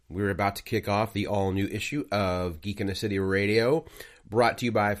We're about to kick off the all-new issue of Geek in the City Radio, brought to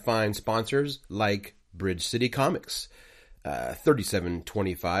you by fine sponsors like Bridge City Comics.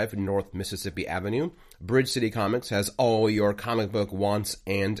 3725 North Mississippi Avenue. Bridge City Comics has all your comic book wants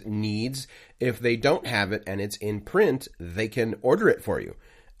and needs. If they don't have it and it's in print, they can order it for you.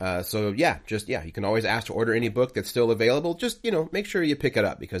 You can always ask to order any book that's still available. Just, make sure you pick it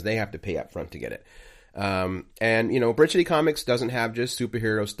up because they have to pay up front to get it. Bridge City Comics doesn't have just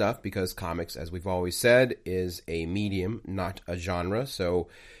superhero stuff because comics, as we've always said, is a medium, not a genre. So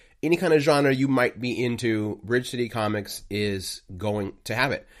any kind of genre you might be into, Bridge City Comics is going to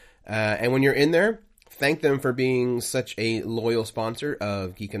have it. And when you're in there, thank them for being such a loyal sponsor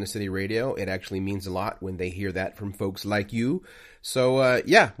of Geek in the City Radio. It actually means a lot when they hear that from folks like you. So,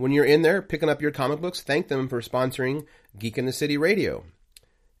 when you're in there picking up your comic books, thank them for sponsoring Geek in the City Radio.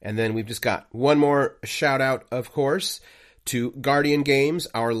 And then we've just got one more shout out, of course, to Guardian Games,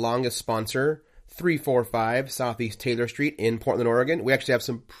 our longest sponsor, 345 Southeast Taylor Street in Portland, Oregon. We actually have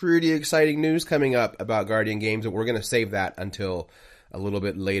some pretty exciting news coming up about Guardian Games, but we're going to save that until a little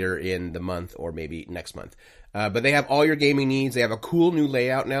bit later in the month or maybe next month. But they have all your gaming needs. They have a cool new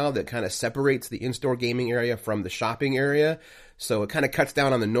layout now that kind of separates the in-store gaming area from the shopping area. So it kind of cuts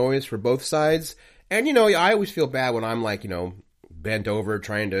down on the noise for both sides. And, I always feel bad when I'm bent over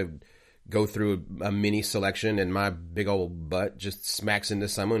trying to go through a mini selection and my big old butt just smacks into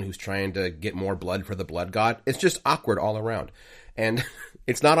someone who's trying to get more blood for the blood god. It's just awkward all around. And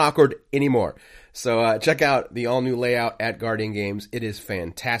it's not awkward anymore. So check out the all-new layout at Guardian Games. It is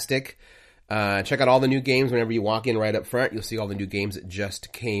fantastic. Check out all the new games whenever you walk in right up front. You'll see all the new games that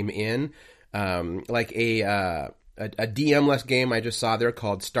just came in. Like a DM-less game I just saw there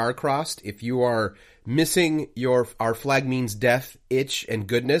called Star-Crossed. If you are missing Our Flag Means Death itch and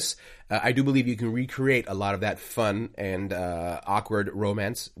goodness, I do believe you can recreate a lot of that fun and awkward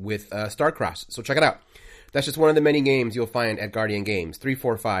romance with Star-Crossed. So check it out. That's just one of the many games you'll find at Guardian Games,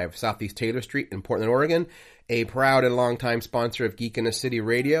 345 Southeast Taylor Street in Portland, Oregon, a proud and longtime sponsor of Geek in the City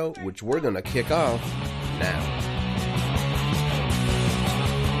Radio, which we're going to kick off now.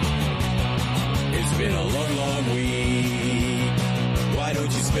 It's been a long, long week. Why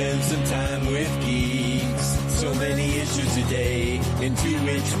don't you spend some time with geeks? So many issues today into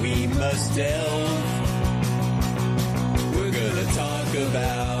which we must delve. We're gonna talk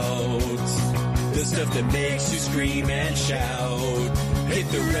about the stuff that makes you scream and shout. Hit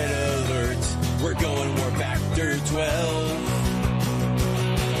the red alert. We're going War Factor 12.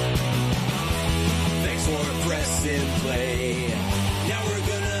 Thanks for pressing play. Now we're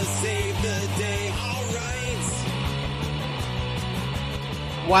gonna save the day. All right.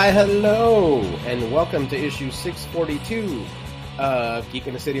 Why, hello, and welcome to issue 642 of Geek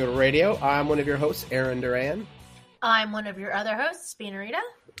in the City Radio. I'm one of your hosts, Aaron Duran. I'm one of your other hosts, Spinarita.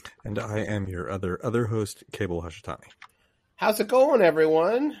 And I am your other host, Cable Hashitani. How's it going,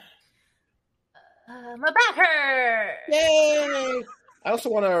 everyone? My back hurts! Yay! I also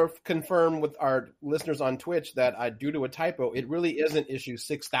want to confirm with our listeners on Twitch that due to a typo, it really isn't issue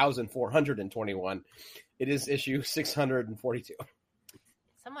 6,421. It is issue 642.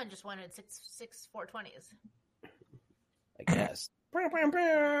 Someone just wanted 420s. I guess. No.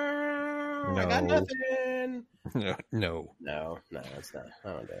 I got nothing. No, it's not. I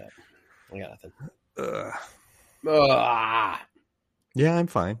don't do that. I got nothing. Yeah, I'm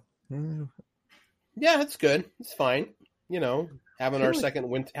fine. Yeah, it's good. It's fine. Having our second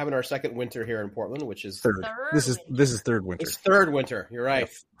winter here in Portland, which is third. This is third winter. It's third winter. You're right.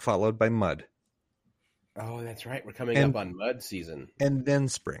 Followed by mud. Oh, that's right. We're coming up on mud season, and then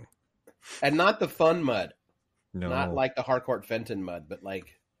spring, and not the fun mud. No, not like the Harcourt Fenton mud, but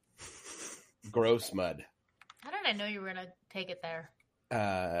like gross mud. How did I know you were gonna take it there?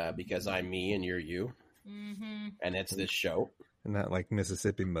 Because I'm me and you're you, and it's this show, and not like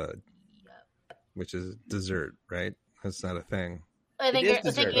Mississippi mud, which is dessert, right? That's not a thing. I think you're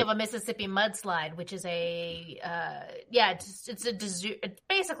thinking of a Mississippi mudslide, which is it's a dessert. It's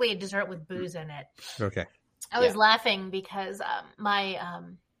basically a dessert with booze in it. Okay. I was laughing because my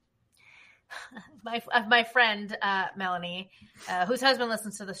friend Melanie, whose husband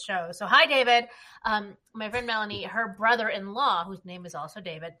listens to the show. So hi, David. My friend Melanie, her brother-in-law, whose name is also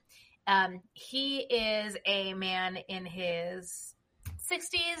David. He is a man in his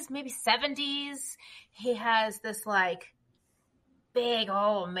 60s, maybe 70s. He has this big,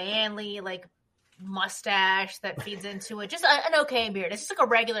 manly, mustache that feeds into it. Just an okay beard. It's just like a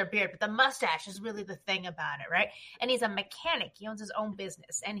regular beard, but the mustache is really the thing about it, right? And he's a mechanic. He owns his own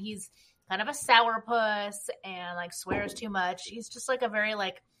business, and he's kind of a sourpuss and swears too much. He's just a very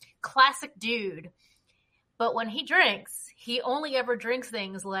classic dude. But when he drinks, he only ever drinks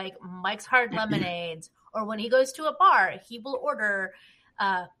things like Mike's Hard Lemonades, or when he goes to a bar, he will order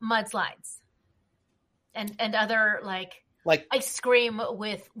mudslides and other like ice cream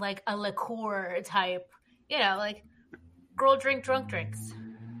with like a liqueur type, like girl drink drunk drinks.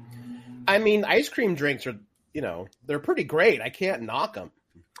 I mean, ice cream drinks are, they're pretty great. I can't knock them.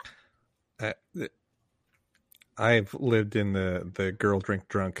 I've lived in the girl drink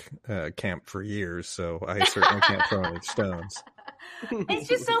drunk camp for years, so I certainly can't throw any stones. It's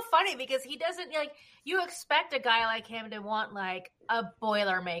just so funny because he doesn't you expect a guy like him to want like a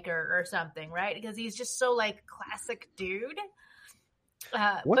Boilermaker or something, right? Because he's just so like classic dude.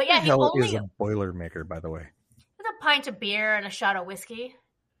 What but yeah, the hell is a Boilermaker, by the way? It's a pint of beer and a shot of whiskey.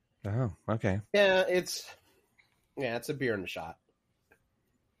 Oh, okay. Yeah, it's a beer and a shot.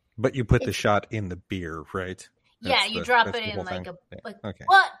 But you put the shot in the beer, right? Yeah, you drop it in like thing? okay.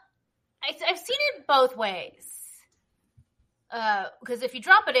 Well, I've seen it both ways. Because if you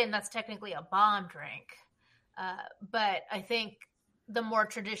drop it in, that's technically a bomb drink. But I think the more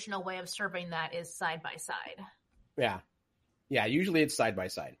traditional way of serving that is side by side. Yeah. Yeah, usually it's side by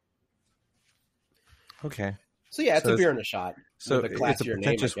side. Okay. So yeah, it's a beer and a shot. So with a it's a classier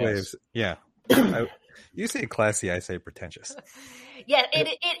pretentious name, I way guess. of, yeah. You say classy, I say pretentious. Yeah,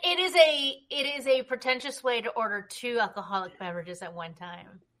 it is a pretentious way to order 2 alcoholic beverages at one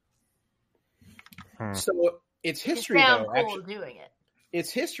time. So its history, sound though, cool actually, doing it.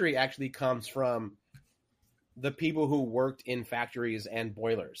 its history actually comes from the people who worked in factories and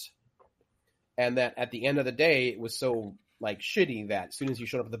boilers, and that at the end of the day, it was so like shitty that as soon as you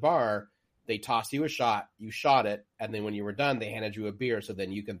showed up at the bar, they tossed you a shot, you shot it, and then when you were done, they handed you a beer, so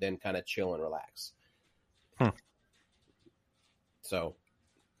then you can then kind of chill and relax. So,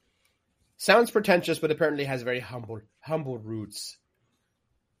 sounds pretentious, but apparently has very humble roots.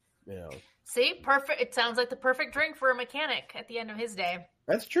 See, perfect. It sounds like the perfect drink for a mechanic at the end of his day.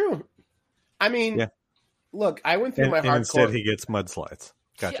 That's true. I mean, Yeah. Look, I went through my And hardcore. instead, he gets mudslides.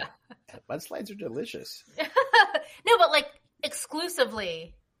 Gotcha. Yeah. Mudslides are delicious. No, but like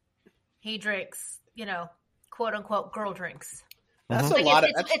exclusively, he drinks, quote unquote girl drinks. That's Like a lot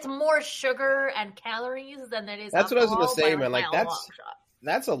of. it's more sugar and calories than it is. That's what I was alcohol gonna say, by, man. by Like a long shot.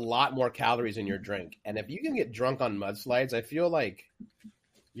 that's a lot more calories in your drink. And if you can get drunk on mudslides, I feel like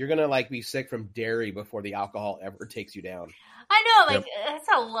you're gonna like be sick from dairy before the alcohol ever takes you down. I know, like that's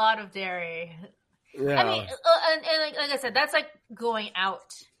a lot of dairy. Yeah. I mean, and like I said, that's like going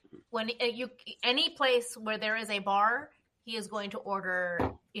out. When any place where there is a bar, he is going to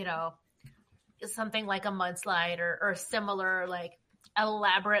order, something like a mudslide or similar, like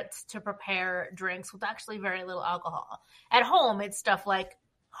elaborate to prepare drinks with actually very little alcohol. At home, it's stuff like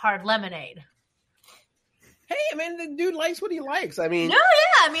hard lemonade. Hey, I mean, the dude likes what he likes. I mean, No,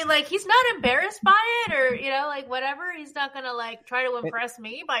 yeah, I mean, like he's not embarrassed by it, or like whatever. He's not gonna like try to impress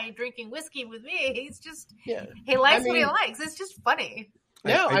me by drinking whiskey with me. He's just he likes what he likes. It's just funny.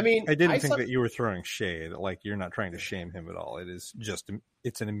 No, I mean, I didn't think that you were throwing shade. Like you're not trying to shame him at all. It is just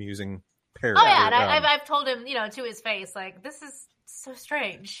it's an amusing pair. Oh yeah, and I've told him, to his face, like this is so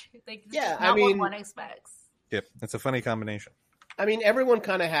strange. Like this is not what one expects. Yep, it's a funny combination. I mean, everyone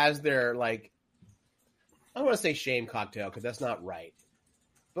kind of has their like. I don't want to say shame cocktail because that's not right.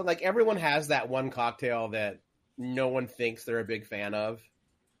 But like everyone has that one cocktail that no one thinks they're a big fan of,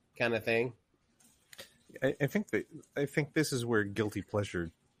 kind of thing. I think this is where guilty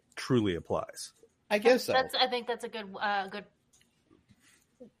pleasure truly applies. I guess so. I think that's a good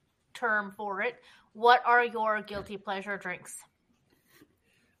term for it. What are your guilty pleasure drinks?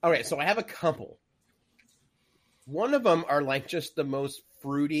 All right, so I have a couple. One of them are like just the most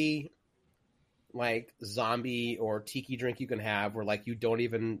fruity, like zombie or tiki drink you can have, where like you don't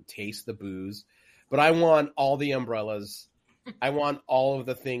even taste the booze. But I want all the umbrellas. I want all of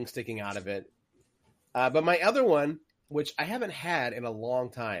the things sticking out of it. But my other one, which I haven't had in a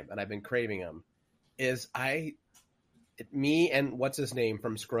long time, and I've been craving them, is me and what's his name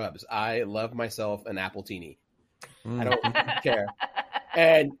from Scrubs. I love myself an Appletini. I don't care.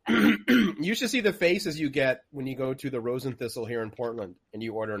 And you should see the faces you get when you go to the Rose and Thistle here in Portland and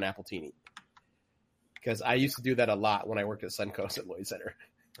you order an Appletini. Because I used to do that a lot when I worked at Suncoast at Lloyd Center.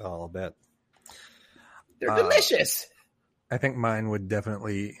 Oh, I'll bet. They're delicious. I think mine would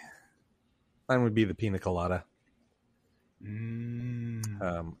be the pina colada.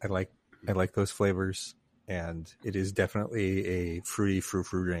 I like those flavors, and it is definitely a fruity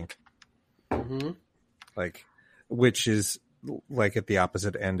frou-frou drink. Mm-hmm. Like, which is like at the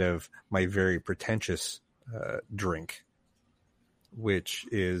opposite end of my very pretentious drink, which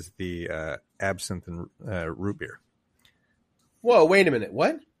is the absinthe and root beer. Whoa, wait a minute.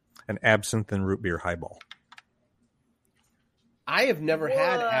 What? An absinthe and root beer highball. I have never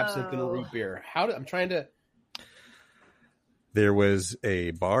had Whoa. absinthe and root beer. I'm trying to. There was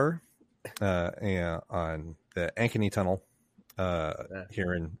a bar on the Ankeny Tunnel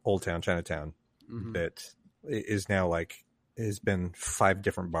here in Old Town, Chinatown, that is now like, has been 5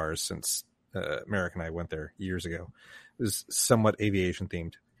 different bars since Merrick and I went there years ago. It was somewhat aviation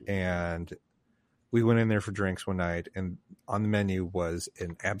themed. And we went in there for drinks one night, and on the menu was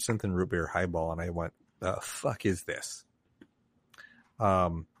an absinthe and root beer highball. And I went, the fuck is this?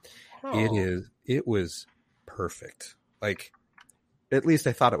 It was perfect. Like, at least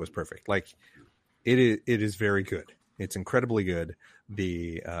I thought it was perfect. Like, it is very good. It's incredibly good.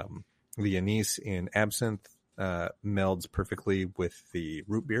 The anise in absinthe melds perfectly with the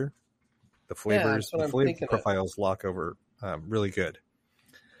root beer. The flavors, the flavor profiles lock over really good.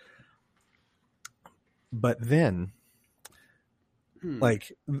 But then,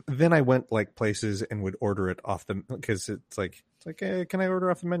 then I went like places and would order it off the, because it's like, hey, can I order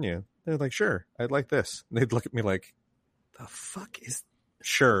off the menu? They're like, sure, I'd like this. And they'd look at me like, the fuck is,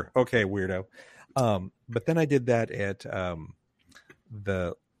 sure, okay, weirdo. But then I did that at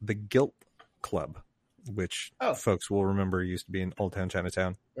the Gilt Club, which folks will remember used to be in Old Town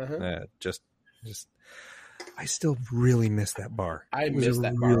Chinatown. Just I still really miss that bar. I miss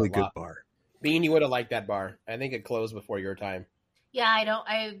that bar. Really good bar. Bean, you would have liked that bar. I think it closed before your time.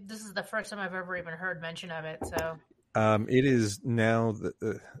 Yeah, this is the first time I've ever even heard mention of it. So it is now.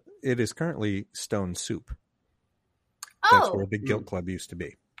 It is currently Stone Soup. Oh, that's where the Gilt Club used to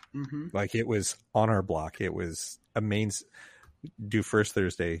be. Like, it was on our block. It was a main. Do First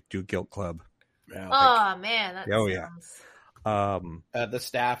Thursday. Do Gilt Club. Oh man! That sounds... yeah. The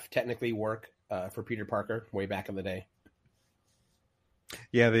staff technically work for Peter Parker way back in the day.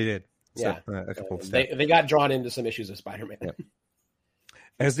 Yeah, they did. Yeah, so, a couple of staff. They got drawn into some issues of Spider-Man. Yep.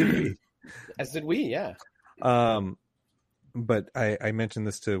 As did we. As did we. Yeah. But I mentioned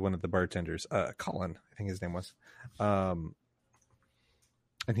this to one of the bartenders, Colin, I think his name was, and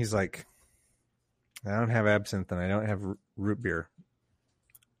he's like, I don't have absinthe and I don't have root beer.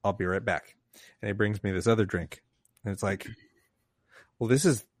 I'll be right back. And he brings me this other drink, and it's like, well, this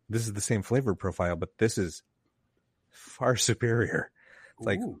is the same flavor profile, but this is far superior. It's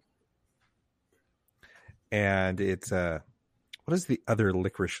like, and it's what is the other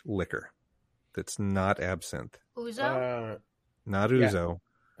licorice liquor that's not absinthe? Ouzo? Not ouzo.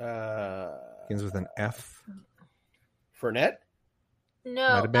 Begins with an F. Fernet? No.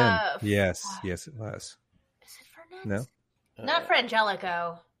 Might have been. Yes, it was. Is it Fernet? No. Not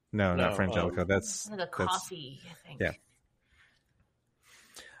Frangelico. No, not Frangelico. That's like a coffee, I think. Yeah.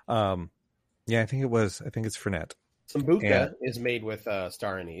 Yeah, I think it was. I think it's Fernet. Sambuca is made with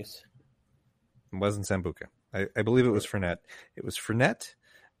star anise. It wasn't Sambuca. I believe it was Fernet. It was Fernet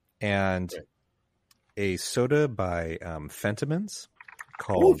and a soda by Fentimans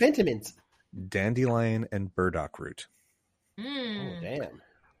called Fentimans. Dandelion and Burdock Root. Oh, damn.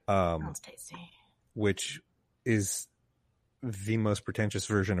 Sounds tasty. Which is the most pretentious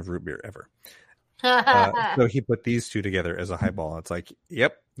version of root beer ever. So he put these two together as a highball. It's like,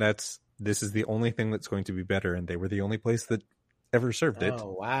 yep, this is the only thing that's going to be better, and they were the only place that ever served it.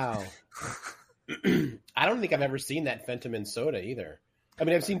 Oh, wow. I don't think I've eman seen that Fentiman soda either. I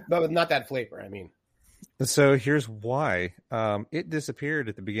mean, I've seen, but not that flavor. I mean, so here's why. It disappeared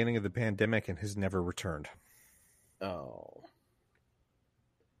at the beginning of the pandemic and has never returned. Oh.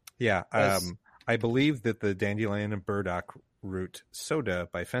 Yeah. I believe that the Dandelion and Burdock Root soda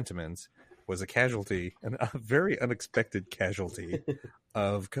by Fentimans was a casualty, and a very unexpected casualty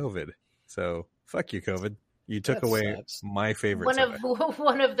of COVID. So fuck you, COVID. You took away my favorite soda.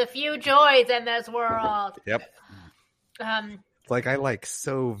 One of the few joys in this world. Yep. Like, I like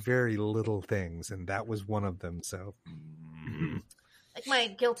so very little things, and that was one of them. So, like, my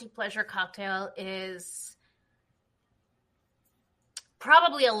guilty pleasure cocktail is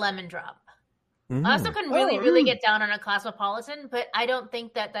probably a lemon drop. I also couldn't really get down on a Cosmopolitan, but I don't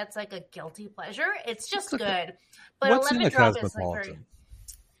think that that's like a guilty pleasure. It's just good. But what's a lemon in a drop is Cosmopolitan? like very...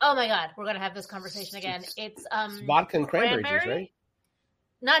 Oh my god, we're gonna have this conversation again. It's vodka and cranberry juice, right?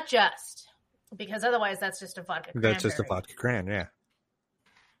 Not just, because otherwise that's just a vodka cranberry. That's just a vodka cran, yeah.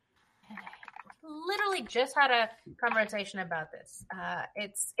 Literally just had a conversation about this.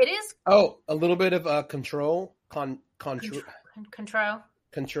 It is a little bit of control, control,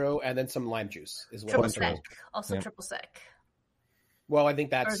 and then some lime juice is what triple I'm sec. Also triple sec. Well, I think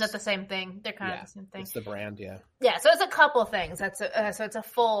that's... Or is that the same thing? They're kind of the same thing. It's the brand, yeah. Yeah, so it's a couple things. So it's a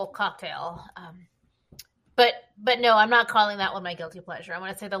full cocktail. But no, I'm not calling that one my guilty pleasure. I'm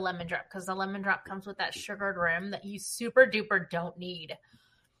going to say the lemon drop, because the lemon drop comes with that sugared rim that you super duper don't need.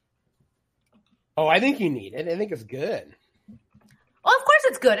 Oh, I think you need it. I think it's good. Well, of course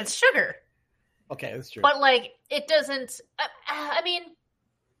it's good. It's sugar. Okay, that's true. But, like, it doesn't... I mean,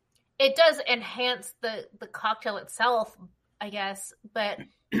 it does enhance the cocktail itself, I guess, but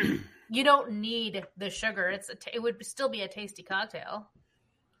you don't need the sugar. It would still be a tasty cocktail.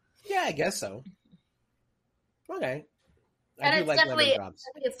 Yeah, I guess so. Okay. And it's definitely... lemon drops.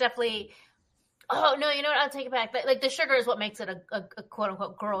 I think it's definitely... Oh, no, you know what? I'll take it back. Like, the sugar is what makes it a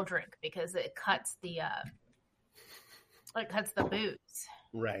quote-unquote girl drink, because it cuts the... it cuts the booze.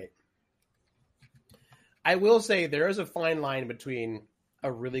 Right. I will say there is a fine line between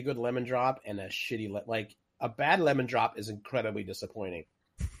a really good lemon drop and a shitty like a bad lemon drop is incredibly disappointing.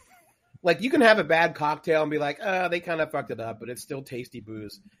 Like, you can have a bad cocktail and be like, they kind of fucked it up, but it's still tasty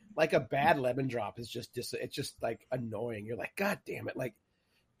booze. Like, a bad lemon drop is just it's just like annoying. You're like, God damn it! Like,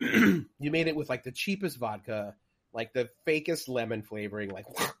 you made it with like the cheapest vodka, like the fakest lemon flavoring, like.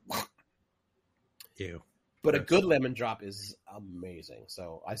 Ew. But a good lemon drop is amazing.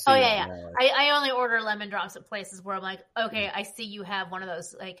 So I see. Oh, yeah. I only order lemon drops at places where I'm like, okay, I see you have one of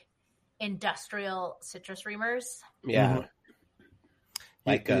those, like, industrial citrus reamers. Yeah.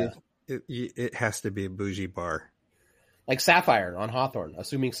 Like it has to be a bougie bar. Like Sapphire on Hawthorne,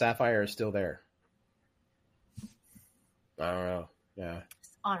 assuming Sapphire is still there. I don't know. Yeah.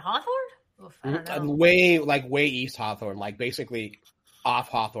 On Hawthorne? Oof, I don't know. Way east Hawthorne, like basically off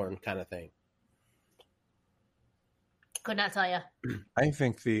Hawthorne kind of thing. Could not tell you. I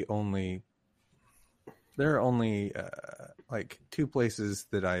think there are only like two places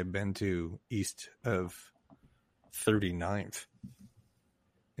that I've been to east of 39th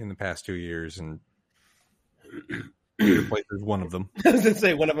in the past 2 years, and your place is one of them. I was gonna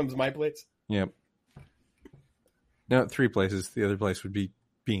say one of them's my place. Yep. No, 3 places. The other place would be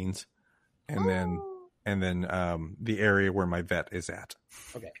Beans, and then the area where my vet is at.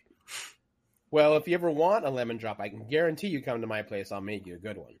 Okay. Well, if you ever want a lemon drop, I can guarantee you come to my place. I'll make you a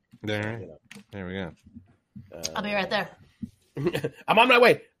good one. There, You know. there we go. I'll be right there. I'm on my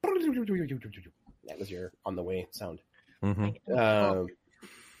way. That was your on the way sound. Mm-hmm.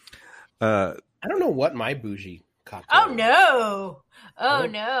 I don't know what my bougie cocktail. Oh no! Oh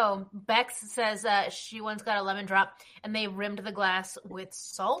no! Bex says she once got a lemon drop and they rimmed the glass with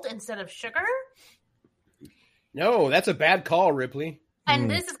salt instead of sugar. No, that's a bad call, Ripley. And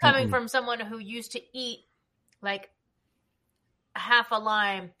this is coming from someone who used to eat like half a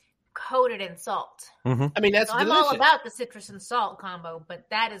lime coated in salt. Mm-hmm. I mean, that's So I'm delicious. all about the citrus and salt combo, but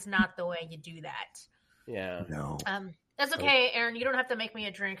that is not the way you do that. Yeah. No. That's okay, Aaron. You don't have to make me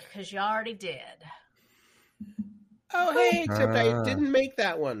a drink because you already did. Oh, hey, except I didn't make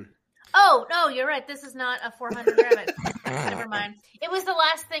that one. Oh, no, you're right. This is not a 400 gram. Never mind. It was the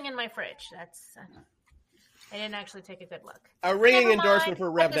last thing in my fridge. That's... I didn't actually take a good look. A ringing Never endorsement mind.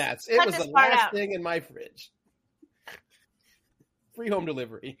 for Rev Cut this- Nats. It cut was this the part last out. thing in my fridge. Free home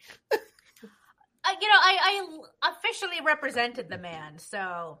delivery. I officially represented the man,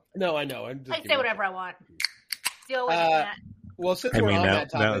 so No, I know. I'm just I can say kidding. whatever I want. Deal with that. Well, since I we're mean, on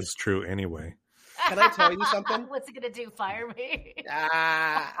that that topic, was true anyway. can I tell you something? What's it gonna do? Fire me?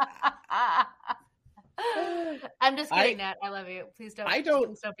 Ah, I'm just kidding, Nat. I love you. Please don't. I don't-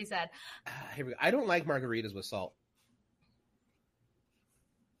 Please don't be sad. here we go. I don't like margaritas with salt.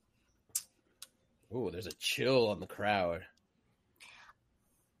 Ooh, there's a chill on the crowd.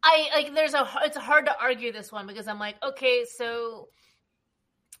 It's hard to argue this one because I'm like, okay, so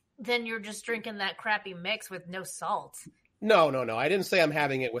then you're just drinking that crappy mix with no salt. No. I didn't say I'm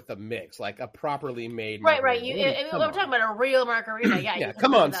having it with a mix, like a properly made. Right. margarita. Come I'm on. talking about a real margarita. Yeah, Yeah, you can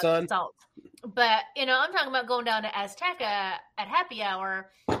come live on, without son. Salt. But I'm talking about going down to Azteca at happy hour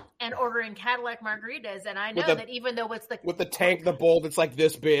and ordering Cadillac margaritas, and I know that even though it's with the tank, the bowl that's like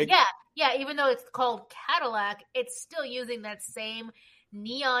this big. yeah, even though it's called Cadillac, it's still using that same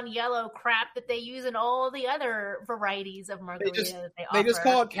neon yellow crap that they use in all the other varieties of margaritas they offer. They just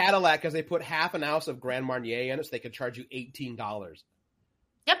call it Cadillac because they put half an ounce of Grand Marnier in it, so they could charge you $18.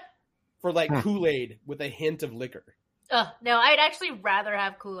 Yep. For like Kool-Aid with a hint of liquor. No, I'd actually rather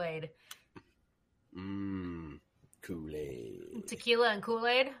have Kool-Aid. Kool-Aid. Tequila and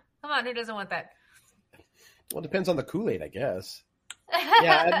Kool-Aid? Come on, who doesn't want that? Well, it depends on the Kool-Aid, I guess.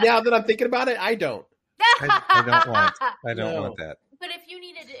 Yeah, now that I'm thinking about it, I don't. I don't want that. But if you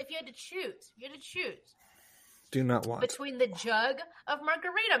had to choose Do not want. between the jug of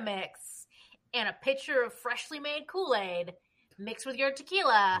margarita mix and a pitcher of freshly made Kool-Aid mixed with your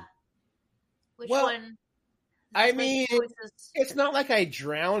tequila, which one? I mean, it's not like I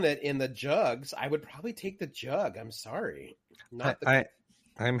drown it in the jugs. I would probably take the jug. I'm sorry.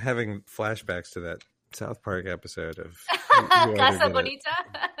 I'm having flashbacks to that South Park episode of either Casa get it. Bonita.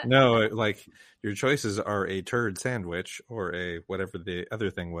 No, like your choices are a turd sandwich or a whatever the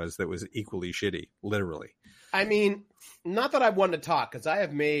other thing was that was equally shitty, literally. I mean, not that I want to talk, because I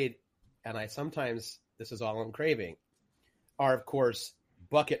have made, and I sometimes, this is all I'm craving, are, of course,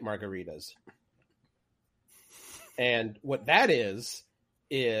 bucket margaritas. And what that is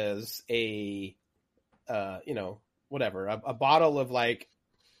a, whatever, a bottle of, like,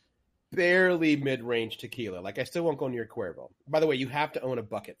 barely mid-range tequila. Like, I still won't go near Cuervo. By the way, you have to own a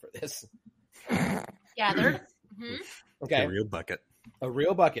bucket for this. Gathered. Mm-hmm. Okay. A real bucket. A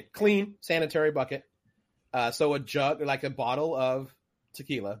real bucket. Clean, sanitary bucket. So a jug, like a bottle of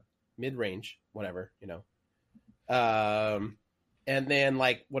tequila, mid-range, whatever, and then,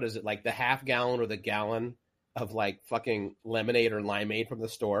 like, what is it? Like the half gallon or the gallon of, like, fucking lemonade or limeade from the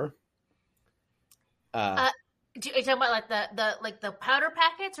store. Are you talking about like the powder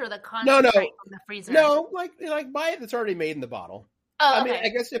packets or the No. concentrate from the freezer? No, like buy it that's already made in the bottle. Oh, I mean, okay. I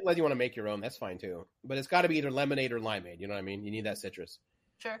guess if you want to make your own, that's fine too. But it's got to be either lemonade or limeade. You know what I mean? You need that citrus.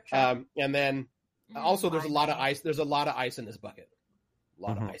 Sure. And then also there's a lot of ice. There's a lot of ice in this bucket. A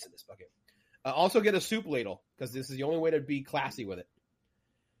lot of ice in this bucket. Also get a soup ladle, because this is the only way to be classy with it.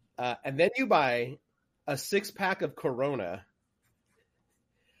 And then you buy a 6-pack of Corona,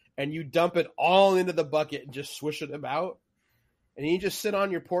 and you dump it all into the bucket and just swish it about. And you just sit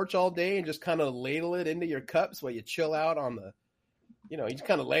on your porch all day and just kind of ladle it into your cups while you chill out on the, you just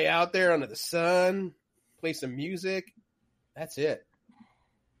kind of lay out there under the sun, play some music. That's it.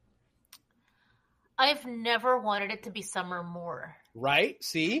 I've never wanted it to be summer more. Right?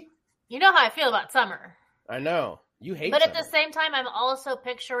 See? You know how I feel about summer. I know. You hate But summer. at the same time, I'm also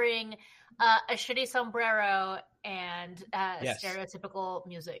picturing a shitty sombrero and Yes. stereotypical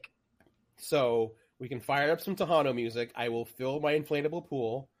music. So we can fire up some Tejano music. I will fill my inflatable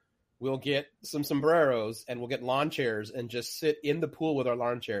pool. We'll get some sombreros, and we'll get lawn chairs and just sit in the pool with our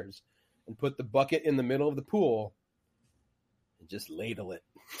lawn chairs and put the bucket in the middle of the pool and just ladle it.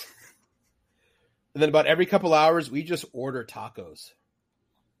 And then about every couple hours, we just order tacos.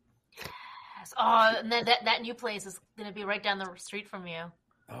 Yes. Oh, and then that new place is going to be right down the street from you.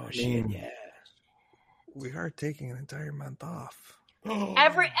 Oh, shit, Man. yeah. We are taking an entire month off.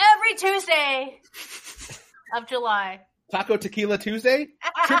 Every Tuesday of July. Taco Tequila Tuesday?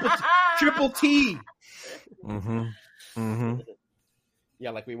 Triple T. Mm-hmm. Mm-hmm. Yeah,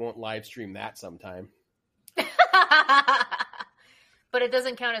 like we won't live stream that sometime. But it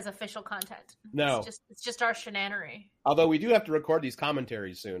doesn't count as official content. No. It's just our shenanery. Although we do have to record these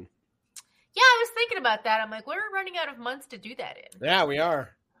commentaries soon. Yeah, I was thinking about that. I'm like, we're running out of months to do that in. Yeah, we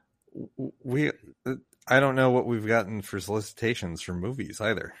are. I don't know what we've gotten for solicitations for movies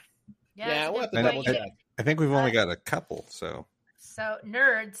either. Yeah, Yeah, that's a we'll good have to point. double check. I think we've only got a couple, so. So,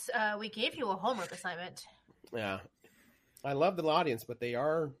 nerds, we gave you a homework assignment. Yeah. I love the audience, but they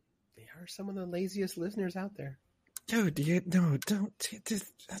are some of the laziest listeners out there. Dude, don't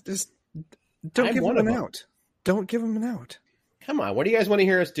I'm give one them an of them. out. Don't give them an out. Come on, what do you guys want to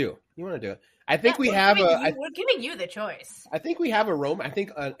hear us do? You want to do it? I think we we're have giving you the choice. I think we have a romance. I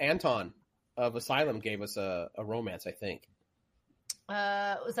think Anton of Asylum gave us a romance, I think.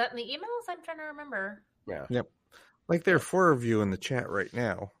 Was that in the emails? I'm trying to remember. Yeah. Yep. Like there are 4 of you in the chat right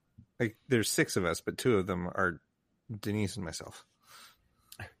now. Like there's 6 of us, but 2 of them are Denise and myself.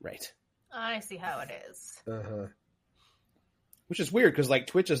 Right. I see how it is. Uh-huh. Which is weird because like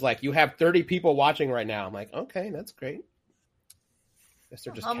Twitch is like, you have 30 people watching right now. I'm like, okay, that's great. Guess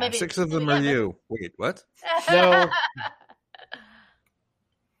they're just Well, maybe- 6 of them yeah, are you. Wait, what? No.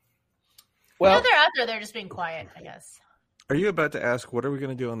 Well, No, they're out there. They're just being quiet, I guess. Are you about to ask what are we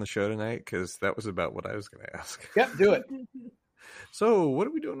going to do on the show tonight? Because that was about what I was going to ask. yep, do it. So, what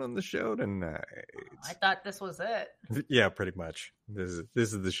are we doing on the show tonight? I thought this was it. Yeah, pretty much. This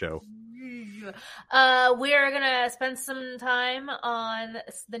is the show. We're gonna spend some time on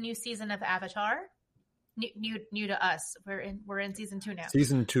the new season of Avatar. New to us. We're in season 2 now.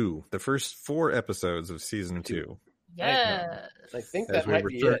 Season 2, the first 4 episodes of season 2. Yes. I think As that we might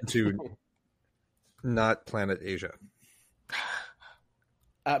be return it. to not Planet Asia.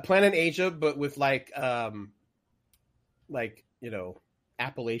 Planet Asia, but with like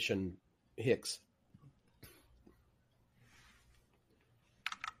Appalachian Hicks.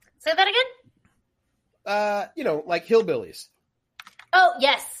 Say that again. Like hillbillies. Oh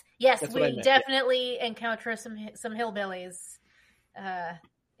yes. That's what I We meant, definitely encounter some hillbillies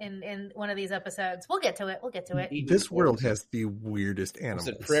in one of these episodes. We'll get to it. This world has the weirdest Is animals,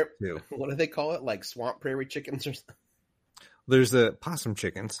 it too. what do they call it? Like swamp prairie chickens or something? There's the possum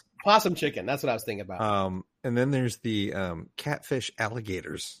chickens. Possum chicken. That's what I was thinking about. And then there's the catfish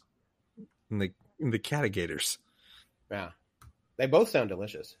alligators and the cattigators. Yeah. They both sound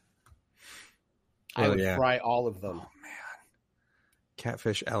delicious. I would fry all of them. Oh, man.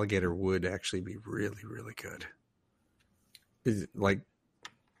 Catfish alligator would actually be really, really good. Like,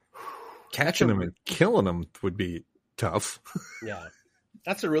 catching them and killing them would be tough. Yeah.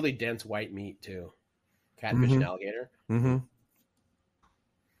 That's a really dense white meat, too. Catfish and alligator. Mm-hmm.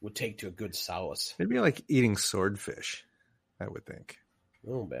 Would take to a good sauce. Maybe like eating swordfish, I would think. A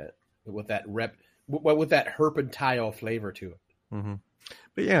little bit. With that with that herpentile flavor to it. Mm-hmm.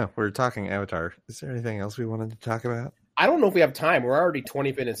 But yeah, we're talking Avatar. Is there anything else we wanted to talk about? I don't know if we have time. We're already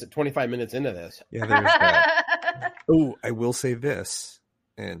 25 minutes into this. Yeah, there's that. Oh, I will say this,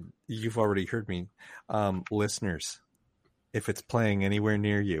 and you've already heard me. Listeners, if it's playing anywhere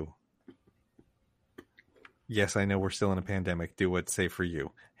near you, yes, I know we're still in a pandemic. Do what's safe for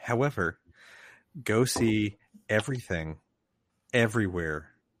you. However, go see everything,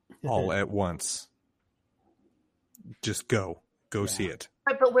 everywhere, all at once. Just go see it.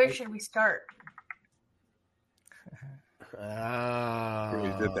 Right, but where should we start?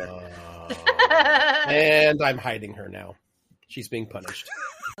 Oh. Did that. And I'm hiding her now. She's being punished.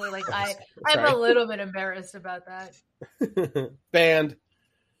 Like I'm a little bit embarrassed about that. Banned.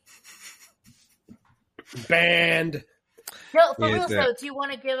 No, for real though, do you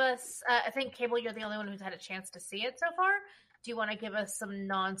want to give us, I think, Cable, you're the only one who's had a chance to see it so far. Do you want to give us some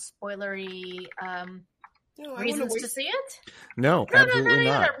non-spoilery reasons to see it? No, absolutely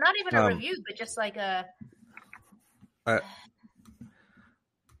not. Not even a review, but just like a...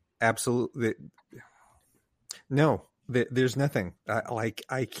 absolutely. No, there's nothing. I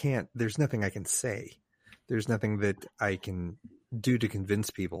can't, there's nothing I can say. There's nothing that I can do to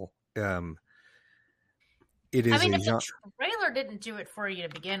convince people. It is if the trailer didn't do it for you to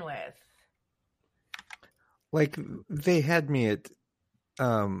begin with. Like, they had me at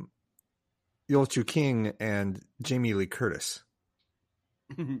Yul Chu-king and Jamie Lee Curtis.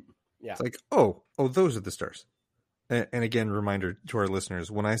 Yeah. It's like, oh, those are the stars. And again, reminder to our listeners,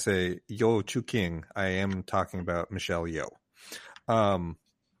 when I say Yul Chu-king, I am talking about Michelle Yeoh.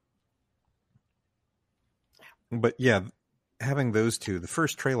 But yeah, having those two, the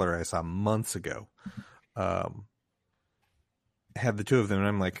first trailer I saw months ago, had the two of them, and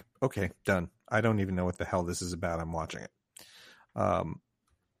I'm like, okay, done. I don't even know what the hell this is about. I'm watching it.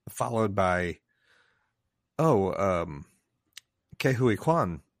 Followed by, Ke Huy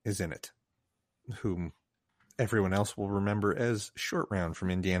Quan is in it, whom everyone else will remember as Short Round from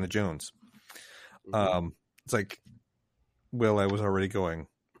Indiana Jones. It's like, well, I was already going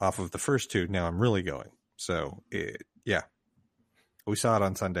off of the first two. Now I'm really going. So, yeah. We saw it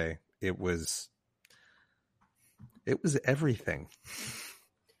on Sunday. It was everything.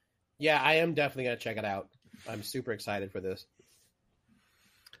 Yeah, I am definitely going to check it out. I'm super excited for this.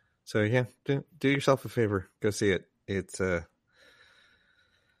 So, yeah, do yourself a favor. Go see it. It's a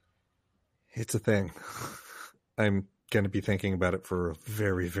thing. I'm going to be thinking about it for a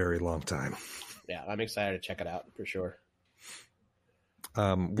very, very long time. Yeah, I'm excited to check it out for sure.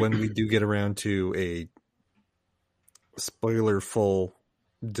 When we do get around to a spoiler-full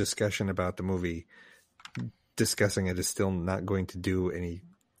discussion about the movie, discussing it is still not going to do any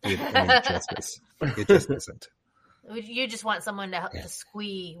justice. It just isn't. You just want someone to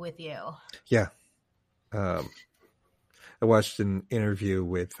squee with you. Yeah. I watched an interview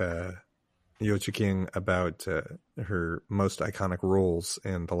with Yul Chu-king about her most iconic roles,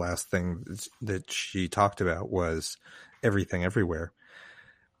 and the last thing that she talked about was Everything Everywhere.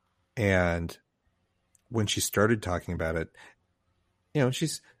 And when she started talking about it,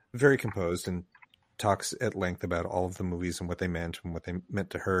 she's very composed and talks at length about all of the movies and what they meant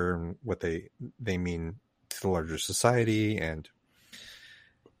to her and what they mean to the larger society. And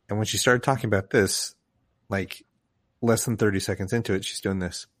when she started talking about this, like less than 30 seconds into it, she's doing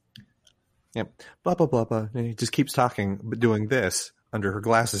this. Yep. Blah, blah, blah, blah. And he just keeps talking, but doing this under her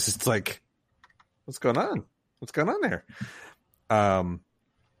glasses. It's like, what's going on? What's going on there?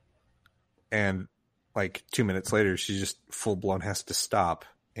 And like 2 minutes later, she just full blown has to stop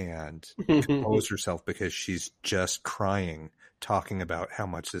and compose herself because she's just crying, talking about how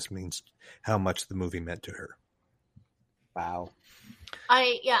much this means, how much the movie meant to her. Wow.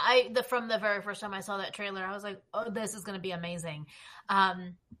 From the very first time I saw that trailer, I was like, oh, this is going to be amazing.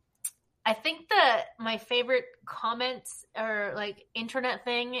 I think that my favorite comments or like internet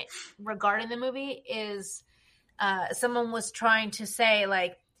thing regarding the movie is someone was trying to say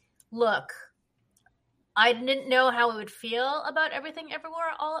like, look, I didn't know how it would feel about Everything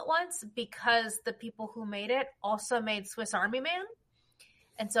Everywhere all at once because the people who made it also made Swiss Army Man.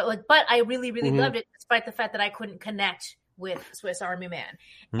 And so but I really, really loved it despite the fact that I couldn't connect with Swiss Army Man.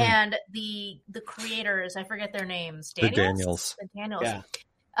 Hmm. And the creators, I forget their names, The Daniels. The Daniels. Yeah.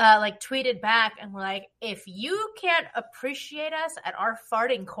 Like tweeted back and were like, if you can't appreciate us at our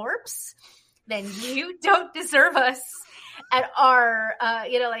farting corpse, then you don't deserve us at our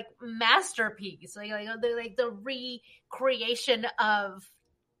like masterpiece, like the recreation of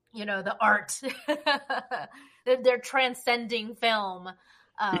the art. They're transcending film.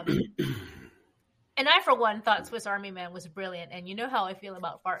 And I, for one, thought Swiss Army Man was brilliant, and you know how I feel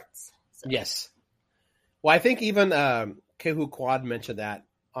about farts. So. Yes. Well, I think even Kehu Quad mentioned that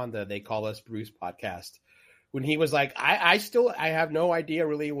on the They Call Us Bruce podcast when he was like, I have no idea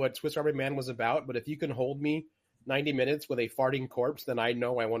really what Swiss Army Man was about, but if you can hold me 90 minutes with a farting corpse, then I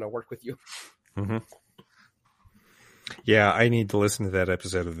know I want to work with you. Mm-hmm. Yeah, I need to listen to that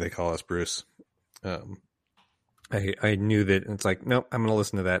episode of They Call Us Bruce. I knew that it's like, nope, I'm going to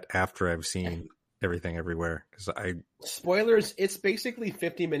listen to that after I've seen Everything Everywhere. Spoilers, it's basically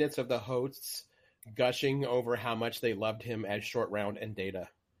 50 minutes of the hosts gushing over how much they loved him as Short Round and Data.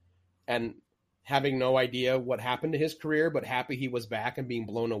 And having no idea what happened to his career, but happy he was back and being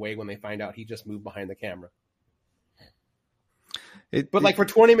blown away when they find out he just moved behind the camera. But for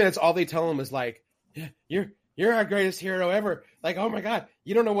 20 minutes, all they tell him is like, you're our greatest hero ever. Like, oh my God,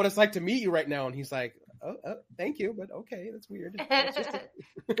 you don't know what it's like to meet you right now. And he's like, oh thank you, but okay, that's weird.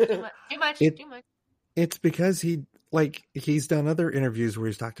 Too much. It's because he's done other interviews where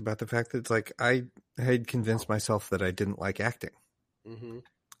he's talked about the fact that it's like, I had convinced myself that I didn't like acting. Mm-hmm.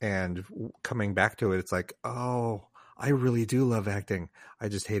 And coming back to it, it's like, oh, I really do love acting. I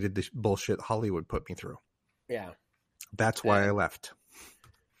just hated the bullshit Hollywood put me through. Yeah. That's why I left.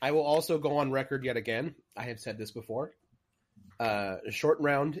 I will also go on record yet again. I have said this before. Short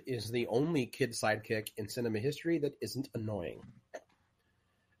Round is the only kid sidekick in cinema history that isn't annoying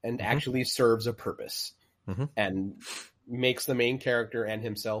and actually serves a purpose and makes the main character and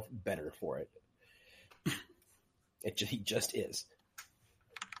himself better for it. He just is.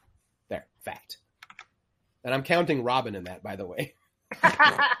 There, fact. And I'm counting Robin in that, by the way.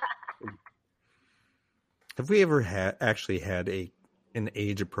 Have we ever actually had an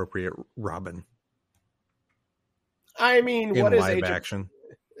age-appropriate Robin? I mean, in what is live age action?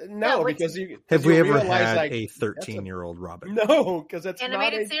 No, because you have we ever realize, had like, a 13-year-old Robin? No, because it's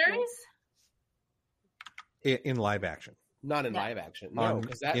animated not series. In live action, not in live action. No,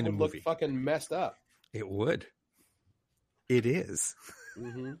 because that would look fucking messed up. It would. It is.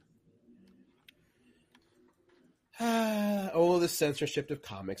 Mm-hmm. Oh, the censorship of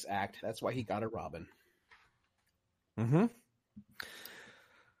Comics Act. That's why he got a Robin. Mm-hmm.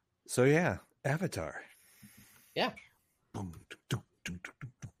 So yeah, Avatar. Yeah.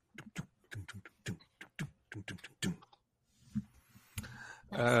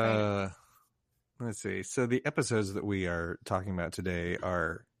 Let's see. So the episodes that we are talking about today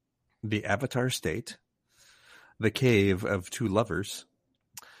are The Avatar State, The Cave of Two Lovers,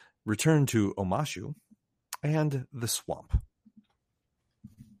 Return to Omashu, and The Swamp.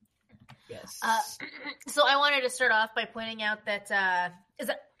 Yes. So I wanted to start off by pointing out that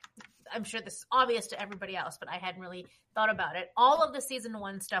I'm sure this is obvious to everybody else, but I hadn't really thought about it. All of the season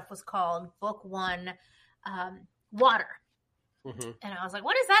 1 stuff was called Book 1 Water. Mm-hmm. And I was like,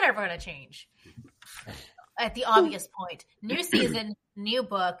 when is that ever going to change? At the obvious point. New season, new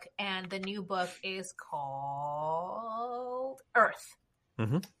book, and the new book is called Earth.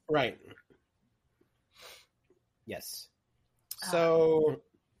 Mm-hmm. Right. Yes. So,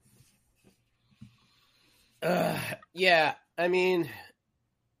 yeah, I mean,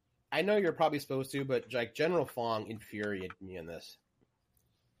 I know you're probably supposed to, but like General Fong infuriated me in this.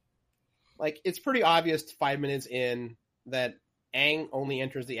 Like, it's pretty obvious 5 minutes in that Aang only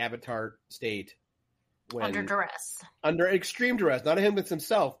enters the Avatar state when Under duress. Under extreme duress. Not him with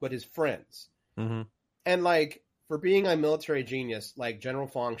himself, but his friends. Mm-hmm. And like, for being a military genius, like General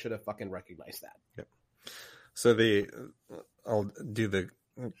Fong should have fucking recognized that. Yep. So I'll do the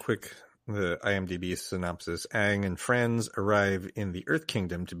IMDb synopsis. Aang and friends arrive in the Earth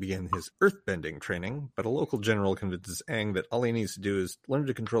Kingdom to begin his earthbending training, but a local general convinces Aang that all he needs to do is learn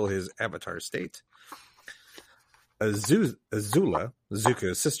to control his avatar state. Azula,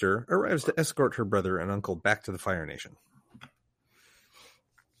 Zuko's sister, arrives to escort her brother and uncle back to the Fire Nation.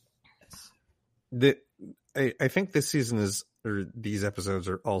 I think this season these episodes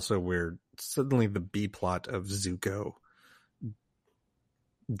are also where suddenly the B plot of Zuko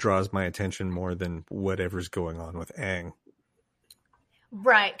draws my attention more than whatever's going on with Aang.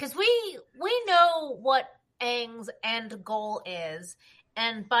 Right, because we know what Aang's end goal is,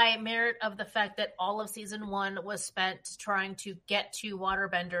 and by merit of the fact that all of season 1 was spent trying to get to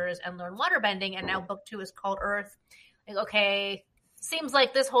waterbenders and learn waterbending, and now book 2 is called Earth, Like, okay, seems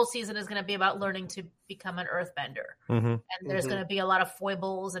like this whole season is going to be about learning to become an earthbender. Mm-hmm. And there's going to be a lot of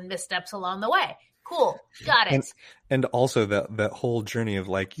foibles and missteps along the way. Cool. Got it. And also that whole journey of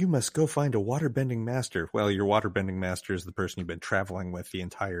like, you must go find a waterbending master. Well, your waterbending master is the person you've been traveling with the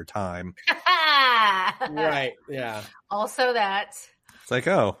entire time. Right. Yeah. Also that. It's like,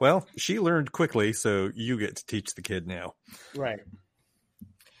 oh, well, she learned quickly, so you get to teach the kid now. Right.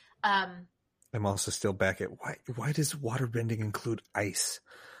 I'm also still back at why does waterbending include ice?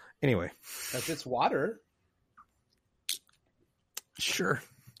 Anyway. Because it's water. Sure.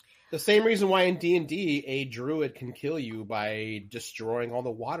 The same reason why in D&D, a druid can kill you by destroying all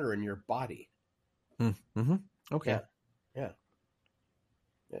the water in your body. Mm-hmm. Okay. Yeah.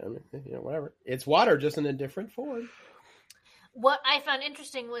 I mean, whatever. It's water, just in a different form. What I found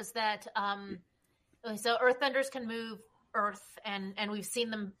interesting was that, so earthbenders can move earth, and we've seen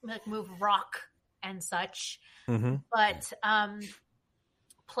them like move rock and such. Mm-hmm. But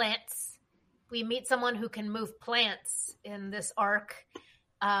plants, we meet someone who can move plants in this arc.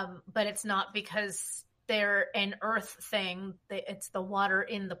 But it's not because they're an earth thing. It's the water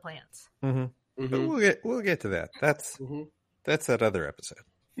in the plants. Mm-hmm. But we'll get to that. That's that other episode.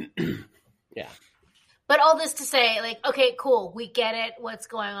 Yeah. But all this to say, like, okay, cool, we get it. What's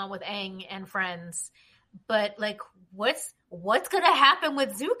going on with Aang and friends? But like, what's going to happen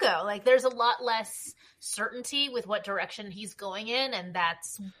with Zuko? Like, there's a lot less certainty with what direction he's going in, and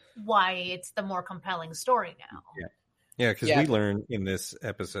that's why it's the more compelling story now. Yeah. Yeah, because we learn in this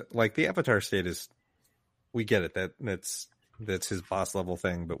episode, like the Avatar state is, we get it, that's his boss level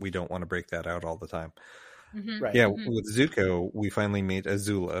thing, but we don't want to break that out all the time. Mm-hmm. Right. Yeah, with Zuko, we finally meet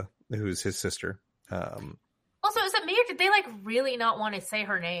Azula, who's his sister. Also, is it me or did they like really not want to say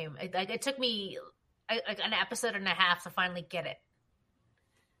her name? It took me like an episode and a half to finally get it.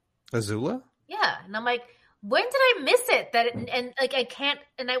 Azula? Yeah, and I'm like, when did I miss it? And like I can't,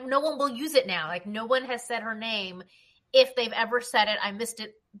 and no one will use it now. Like no one has said her name. If they've ever said it, I missed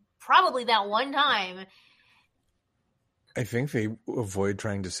it probably that one time. I think they avoid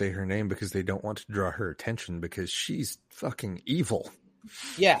trying to say her name because they don't want to draw her attention because she's fucking evil.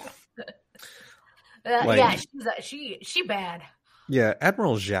 Yeah. Yeah, she bad. Yeah,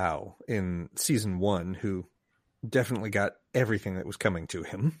 Admiral Zhao in season 1, who definitely got everything that was coming to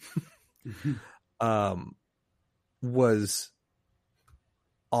him, was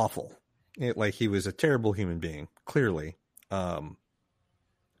awful. Like he was a terrible human being, clearly. But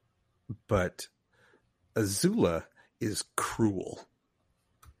Azula is cruel,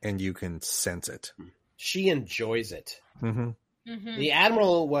 and you can sense it. She enjoys it. Mm-hmm. Mm-hmm. The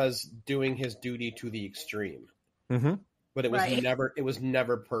Admiral was doing his duty to the extreme. Mm-hmm. But it was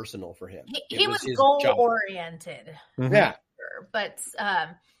never personal for him. He was goal oriented. Mm-hmm. Yeah. But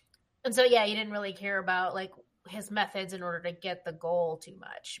and so yeah, he didn't really care about like his methods in order to get the goal too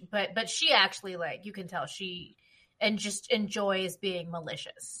much. But she actually, like, you can tell she just enjoys being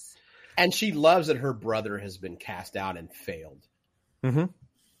malicious. And she loves that her brother has been cast out and failed. Mm-hmm.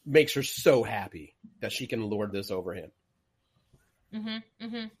 Makes her so happy that she can lord this over him. Mm-hmm.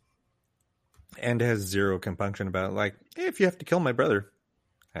 Mm-hmm. And has zero compunction about it. Like, hey, if you have to kill my brother,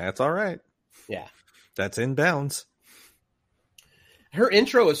 that's all right. Yeah. That's in bounds. Her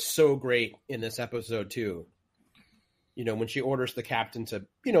intro is so great in this episode, too. You know, when she orders the captain to,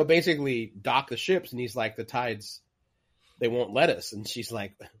 you know, basically dock the ships, and he's like, the tides, they won't let us. And she's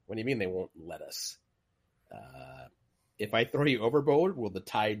like, what do you mean they won't let us? If I throw you overboard, will the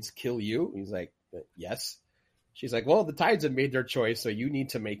tides kill you? He's like, yes. She's like, well, the tides have made their choice, so you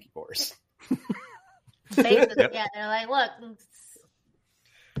need to make yours. Basically, yeah, they're like, look,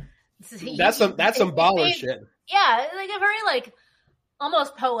 that's some baller shit. Yeah, like a very like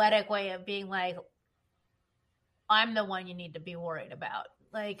almost poetic way of being like, I'm the one you need to be worried about.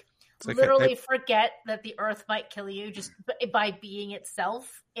 Like literally forget that the earth might kill you just by being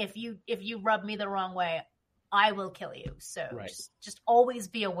itself. If you rub me the wrong way, I will kill you. So right. just always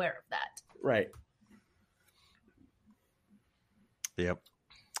be aware of that. Right. Yep.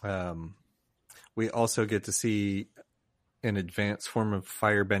 We also get to see an advanced form of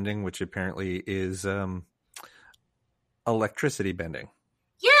fire bending, which apparently is electricity bending.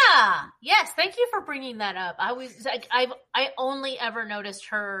 Yeah. Yes. Thank you for bringing that up. I was like, I only ever noticed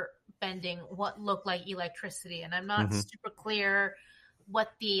her bending what looked like electricity, and I'm not super clear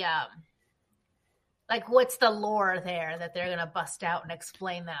what the like what's the lore there that they're gonna bust out and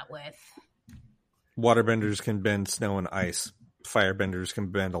explain that with. Waterbenders can bend snow and ice. Firebenders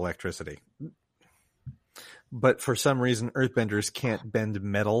can bend electricity. But for some reason, earthbenders can't bend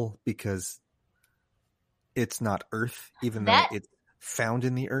metal because it's not earth, even though it's found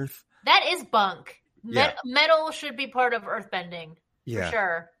in the earth. That is bunk. Yeah. Metal should be part of earthbending. Yeah. For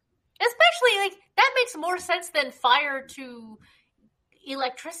sure. Especially, like, that makes more sense than fire to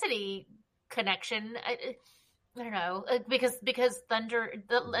electricity connection. I don't know. Because thunder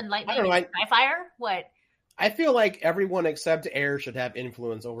and lightning I don't know, is fire? What? I feel like everyone except air should have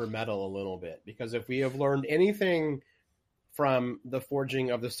influence over metal a little bit, because if we have learned anything from the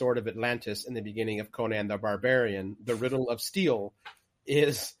forging of the Sword of Atlantis in the beginning of Conan the Barbarian, the riddle of steel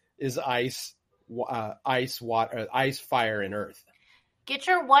is ice, water, ice, fire, and earth. Get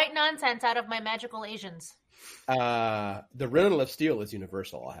your white nonsense out of my magical Asians. The riddle of steel is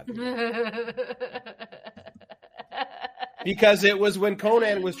universal. I'll have to because it was when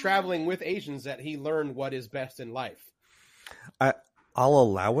Conan was traveling with Asians that he learned what is best in life. I'll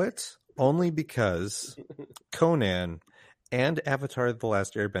allow it only because Conan and Avatar: The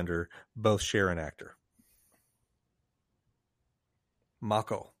Last Airbender both share an actor.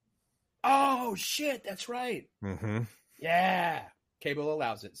 Mako. Oh shit, that's right. Mm-hmm. Yeah, Cable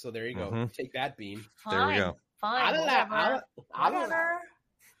allows it, so there you go. Mhm. Take that, Bean. Fine, There we go. Fine, whatever. Whatever.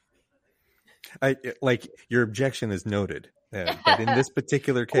 Like your objection is noted, but in this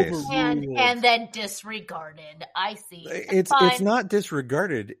particular case, And then disregarded. I see. it's Fine. not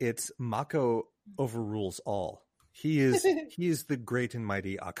disregarded. It's Mako overrules all. He is the great and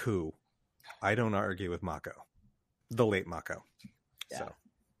mighty Aku. I don't argue with Mako, the late Mako. Yeah.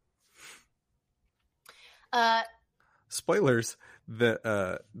 So spoilers.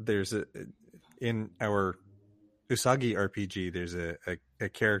 There's in our Usagi RPG. There's a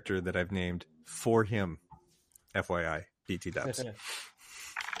character that I've named for him. FYI, BT dubs.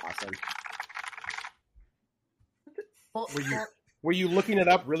 Awesome. Well, Were you looking it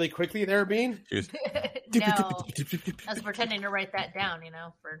up really quickly there, Bean? no, I was pretending to write that down.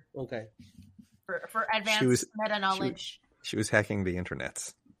 For Okay. for advanced meta knowledge. She was hacking the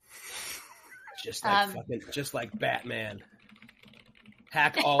internets. Just like Batman.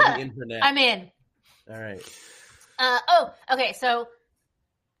 Hack all the internet. I'm in. All right. Okay. So,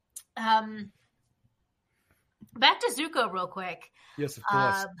 back to Zuko real quick. Yes, of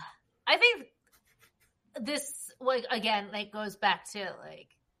course. I think this, again, goes back to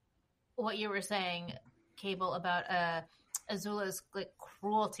what you were saying, Cable, about Azula's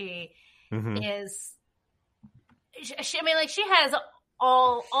cruelty. Mm-hmm. Is she has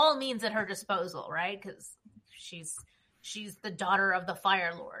all means at her disposal, right? Because she's the daughter of the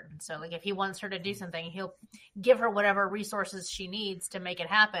Fire Lord. So if he wants her to do something, he'll give her whatever resources she needs to make it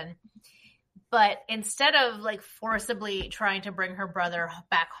happen. But instead of forcibly trying to bring her brother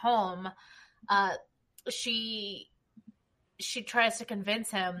back home, she tries to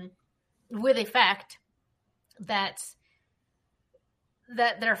convince him with effect that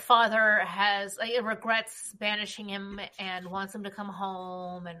their father regrets banishing him and wants him to come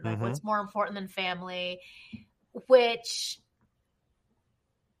home, and what's more important than family, which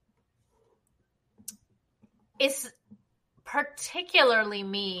is particularly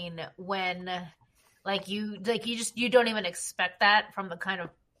mean when you don't even expect that from the kind of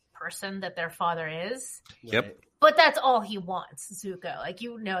person that their father is. Yep. But that's all he wants, Zuko.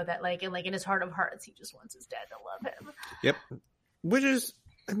 That in his heart of hearts, he just wants his dad to love him. Yep. Which is,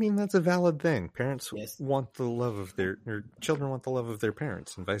 that's a valid thing. Parents Yes. want the love of or children want the love of their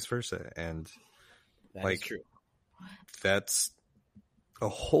parents, and vice versa. And That's true. that's a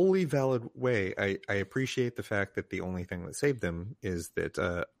wholly valid way. I appreciate the fact that the only thing that saved them is that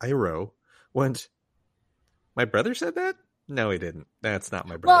Iroh went, my brother said that? No, he didn't. That's not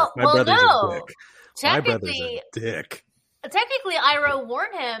my brother. My brother's a dick. My brother's a dick. Technically, Iroh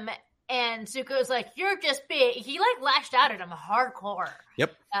warned him, and Zuko's like, "You're just big." He lashed out at him hardcore.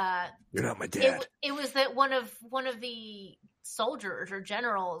 Yep. You're not my dad. It was that one of the soldiers or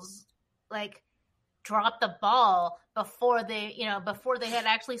generals dropped the ball before they had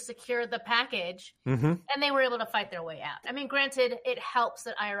actually secured the package, Mm-hmm. and they were able to fight their way out. Granted, it helps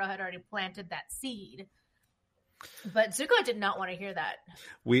that Iroh had already planted that seed, but Zuko did not want to hear that.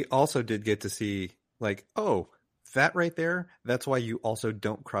 We also did get to see, that right there, that's why you also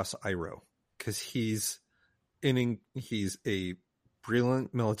don't cross Iroh. Because he's a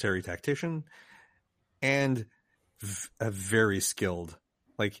brilliant military tactician and a very skilled.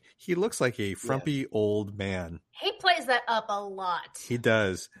 He looks like a frumpy old man. He plays that up a lot. He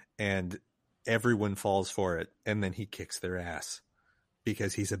does. And everyone falls for it. And then he kicks their ass.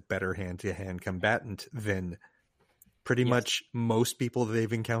 Because he's a better hand-to-hand combatant than pretty much most people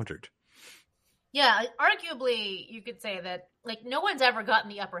they've encountered. Yeah, arguably, you could say that no one's ever gotten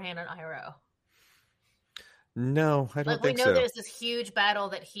the upper hand on Iroh. No, I don't think so. We know there's this huge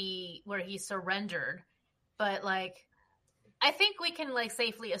battle where he surrendered, but I think we can like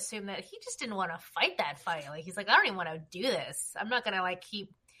safely assume that he just didn't want to fight that fight. Like he's like, I don't even want to do this. I'm not gonna like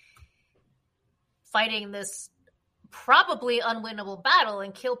keep fighting this probably unwinnable battle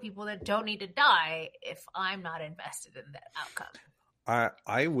and kill people that don't need to die if I'm not invested in that outcome.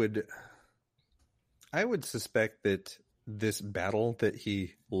 I would suspect that this battle that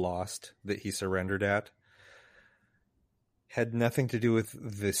he lost, that he surrendered at, had nothing to do with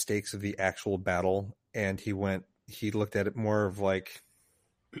the stakes of the actual battle, and he looked at it more of like,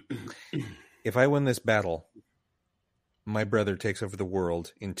 if I win this battle, my brother takes over the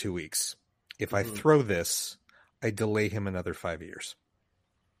world in 2 weeks. If I throw this, I delay him another 5 years.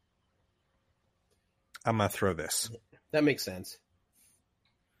 I'm gonna throw this. That makes sense.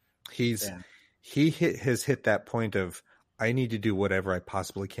 He has hit that point of, I need to do whatever I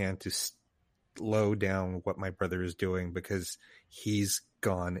possibly can to slow down what my brother is doing because he's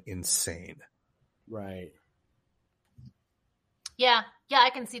gone insane. Right. Yeah, I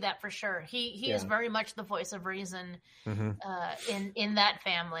can see that for sure. He is very much the voice of reason in that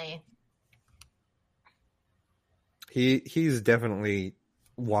family. He's definitely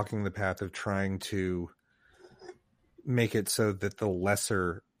walking the path of trying to make it so that the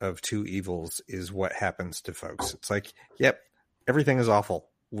lesser of two evils is what happens to folks. It's like, yep, everything is awful.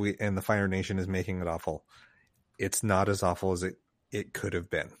 And the Fire Nation is making it awful. It's not as awful as it could have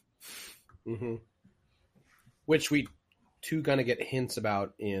been. Mm-hmm. Which we gonna get hints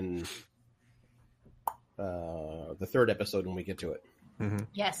about in the third episode when we get to it. Mm-hmm.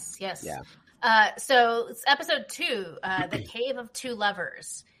 Yes. Yeah. So it's episode 2, The Cave of Two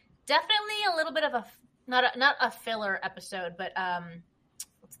Lovers. Definitely a little bit of a not a filler episode, but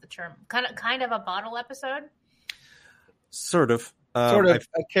what's the term? Kind of a bottle episode. Sort of A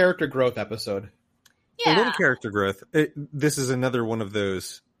character growth episode. Yeah. A little character growth. This is another one of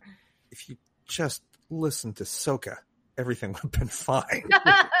those. If you just listen to Sokka, everything would have been fine.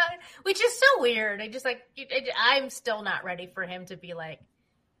 Which is so weird. I'm still not ready for him to be like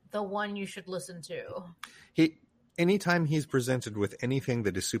the one you should listen to. Anytime he's presented with anything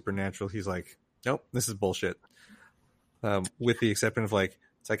that is supernatural, he's like, nope, this is bullshit. With the exception of like,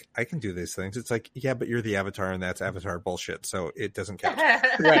 it's like, I can do these things. It's like, yeah, but you're the Avatar and that's Avatar bullshit. So it doesn't count.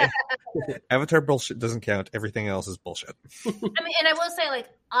 Right. Avatar bullshit doesn't count. Everything else is bullshit. I mean, and I will say, like,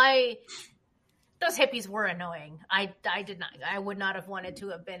 those hippies were annoying. I would not have wanted to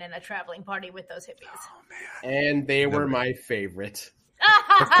have been in a traveling party with those hippies. Oh, man. And they were my favorite.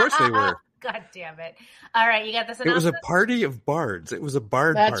 Of course they were. God damn it. All right, you got this. It was a party of bards. It was a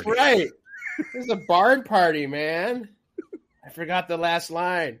bard party. That's right. It was a bard party, man. I forgot the last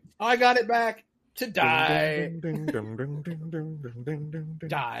line. Oh, I got it back. To die.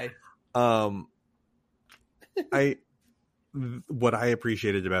 Die. What I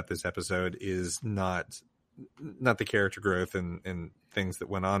appreciated about this episode is not the character growth and things that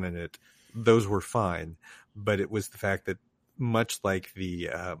went on in it. Those were fine, but it was the fact that much like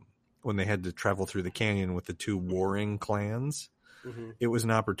when they had to travel through the canyon with the two warring clans, it was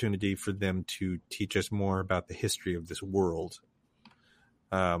an opportunity for them to teach us more about the history of this world.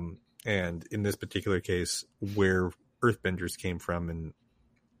 And in this particular case, where Earthbenders came from and,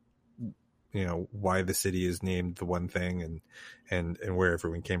 you know, why the city is named the one thing and where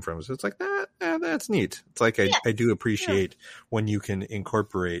everyone came from. So it's like, that's neat. It's like, I do appreciate when you can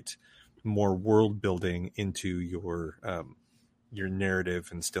incorporate more world building into your narrative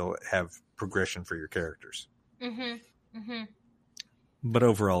and still have progression for your characters. But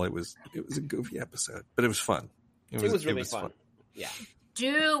overall, it was a goofy episode, but it was fun. It was really fun. Yeah.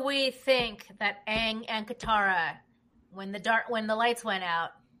 Do we think that Aang and Katara, when the lights went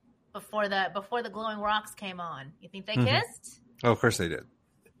out before the glowing rocks came on, you think they kissed? Oh, of course they did.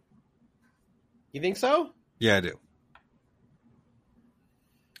 You think so? Yeah, I do.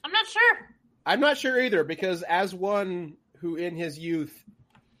 I'm not sure. I'm not sure either, because as one who in his youth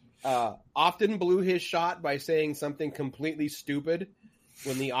often blew his shot by saying something completely stupid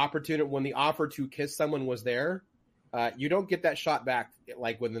when the offer to kiss someone was there, you don't get that shot back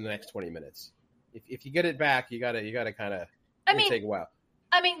like within the next 20 minutes. If you get it back, you gotta kind of take a while.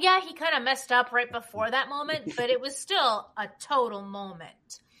 I mean, yeah, he kind of messed up right before that moment, but it was still a total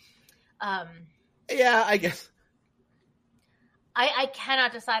moment. Yeah, I guess. I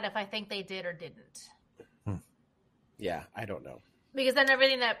cannot decide if I think they did or didn't. Yeah, I don't know. Because then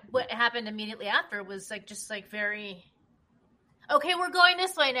what happened immediately after was like just like very, okay, we're going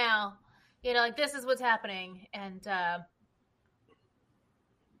this way now. You know, like this is what's happening. And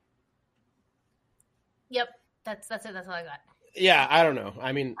yep, that's it. That's all I got. Yeah, I don't know.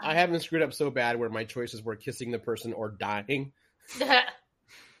 I mean, I haven't screwed up so bad where my choices were kissing the person or dying.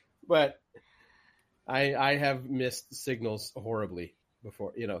 But I have missed signals horribly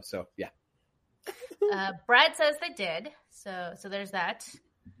before, so yeah. Brad says they did, so there's that.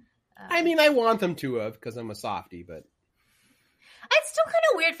 I mean, I want them to have, because I'm a softie, but it's still kind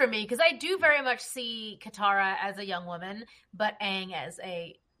of weird for me, because I do very much see Katara as a young woman, but Aang as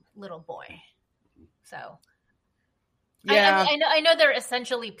a little boy. So, yeah, I know they're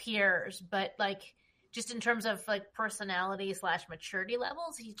essentially peers, but like, just in terms of like personality / maturity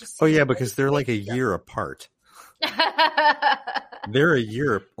levels, he just. Oh yeah, because they're like a year apart. They're a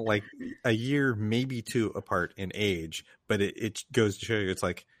year, maybe two apart in age, but it goes to show you, it's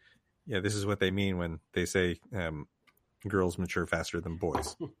like, yeah, this is what they mean when they say girls mature faster than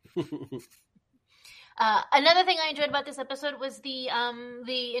boys. Another thing I enjoyed about this episode was the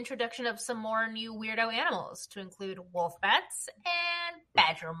introduction of some more new weirdo animals, to include wolf bats and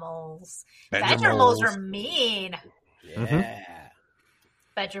badger moles. Badger moles are mean. Yeah. Mm-hmm.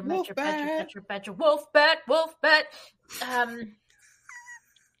 Badger, Wolf badger, wolf bat.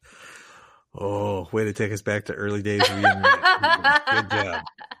 Oh, way to take us back to early days reunion. Good job.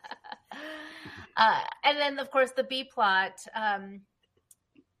 And then, of course, the B plot.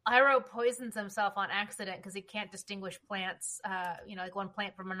 Iroh poisons himself on accident because he can't distinguish plants, like one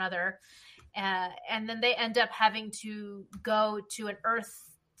plant from another. And then they end up having to go to an Earth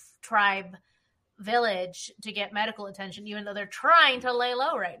tribe village to get medical attention, even though they're trying to lay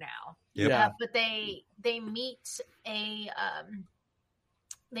low right now. Yep. Yeah. But they meet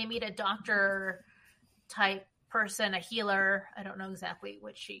a doctor type person, a healer. I don't know exactly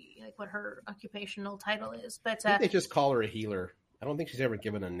what her occupational title is, but I think they just call her a healer. I don't think she's ever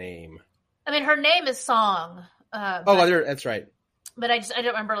given a name. I mean, her name is Song. That's right. But I don't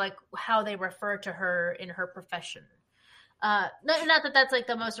remember like how they refer to her in her profession. Not that that's like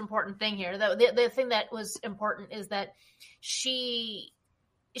the most important thing here. The thing that was important is that she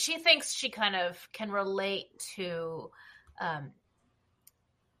thinks she kind of can relate to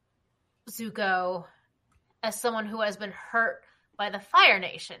Zuko as someone who has been hurt by the Fire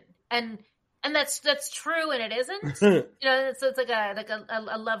Nation, and that's true, and it isn't. It's like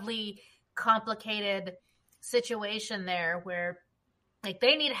a lovely, complicated situation there where like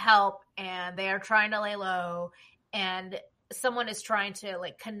they need help and they are trying to lay low, and someone is trying to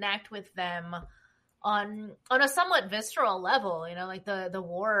like connect with them on a somewhat visceral level. Like the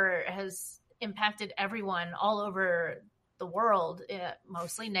war has impacted everyone all over the world,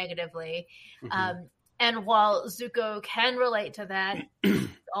 mostly negatively. Mm-hmm. And while Zuko can relate to that,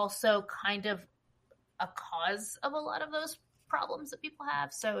 also kind of a cause of a lot of those problems that people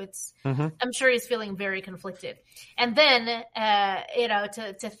have. So it's, I'm sure he's feeling very conflicted. And then,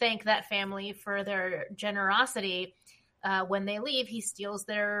 to thank that family for their generosity, when they leave, he steals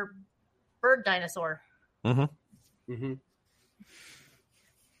their bird dinosaur. Mm-hmm.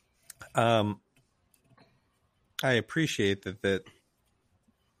 Mm-hmm. I appreciate that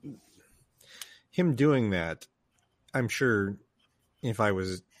him doing that. I'm sure if I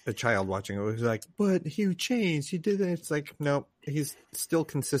was a child watching it, was like, but he changed, he did it. It's like, no, he's still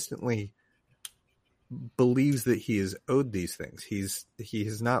consistently believes that he is owed these things. He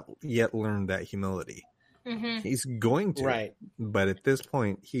has not yet learned that humility. Mm-hmm. He's going to, right? But at this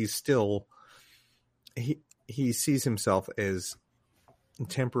point, he's still he sees himself as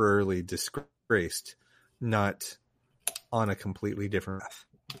temporarily disgraced, not on a completely different path.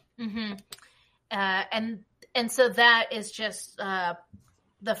 Mm-hmm. And so that is just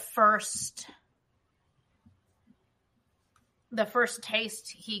the first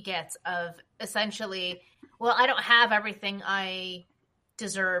taste he gets of essentially, well, I don't have everything I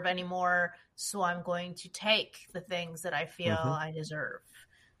deserve anymore, so I'm going to take the things that I feel I deserve,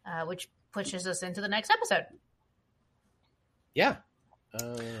 which pushes us into the next episode. Yeah.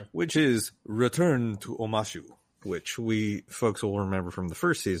 Which is Return to Omashu, which we folks will remember from the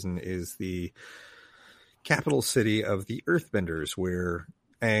first season is the capital city of the Earthbenders, where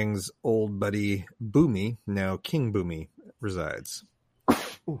Aang's old buddy Bumi, now King Bumi, resides.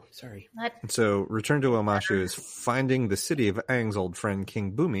 Oh, sorry. So Return to Omashu is finding the city of Aang's old friend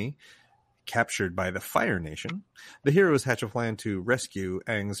King Bumi, captured by the Fire Nation. The heroes hatch a plan to rescue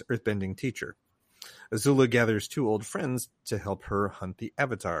Aang's earthbending teacher. Azula gathers two old friends to help her hunt the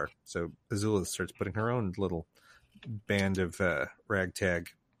Avatar. So Azula starts putting her own little band of ragtag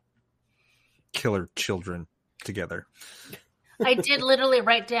killer children together. I did literally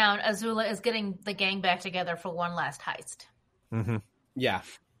write down Azula is getting the gang back together for one last heist. Mm-hmm. Yeah.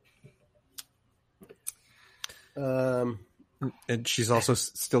 And she's also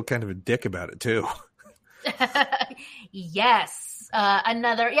still kind of a dick about it too. Yes.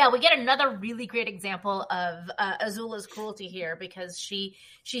 We get another really great example of Azula's cruelty here, because she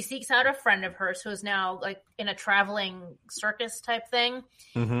seeks out a friend of hers who is now like in a traveling circus type thing.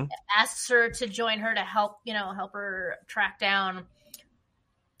 Mm-hmm. Asks her to join her to help her track down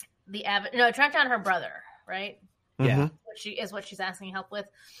track down her brother, right? Yeah. What she's asking help with.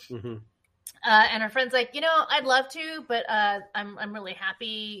 Mm-hmm. And her friend's like, I'd love to, but I'm really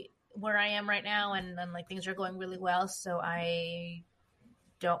happy where I am right now, and like things are going really well, so I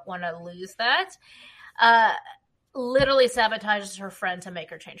don't want to lose that. Literally sabotages her friend to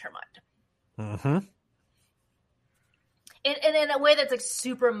make her change her mind. Mm-hmm. And in a way that's like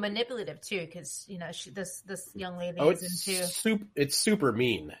super manipulative too, because this young lady is into. It's super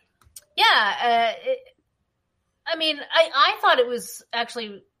mean. Yeah, I thought it was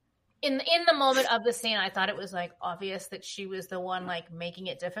actually. In the moment of the scene, I thought it was like obvious that she was the one like making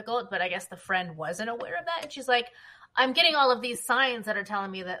it difficult, but I guess the friend wasn't aware of that. And she's like, I'm getting all of these signs that are telling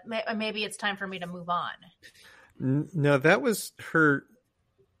me that maybe it's time for me to move on. No, that was her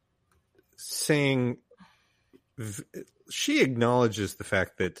saying. She acknowledges the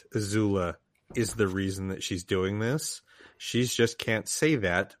fact that Azula is the reason that she's doing this. She just can't say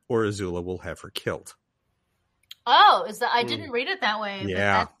that, or Azula will have her killed. Oh, is that I didn't read it that way.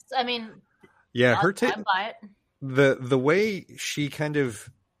 Yeah. But that's, I mean, yeah, I'll buy it. The way she kind of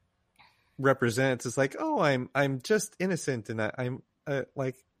represents is like, oh, I'm just innocent, and I'm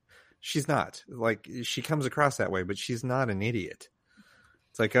like, she's not. Like, she comes across that way, but she's not an idiot.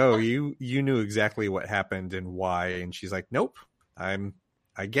 It's like, oh, you knew exactly what happened and why, and she's like, nope, I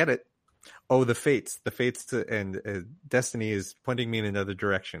get it. Oh, the fates and destiny is pointing me in another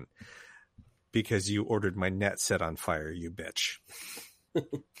direction. Because you ordered my net set on fire, you bitch. No,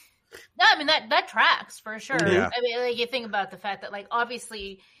 I mean that tracks for sure. Yeah. I mean, like you think about the fact that like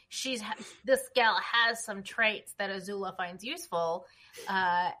obviously this gal has some traits that Azula finds useful,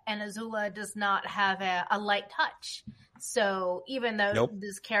 and Azula does not have a light touch. So even though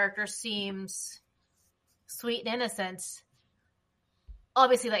this character seems sweet and innocent,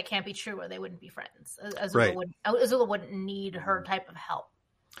 obviously that can't be true, or they wouldn't be friends. Azula wouldn't need her type of help.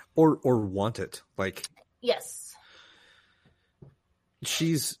 Or want it. Like, yes,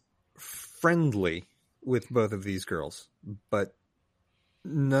 she's friendly with both of these girls, but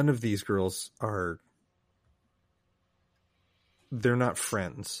none of these girls they're not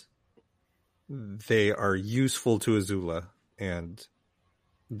friends. They are useful to Azula, and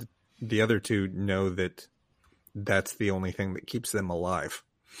the other two know that that's the only thing that keeps them alive.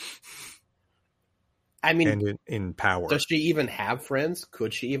 I mean, and in power. Does she even have friends?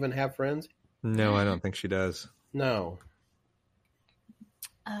 Could she even have friends? No, I don't think she does. No.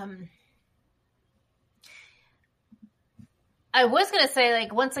 I was going to say,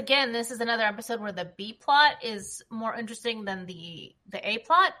 like, once again, this is another episode where the B plot is more interesting than the A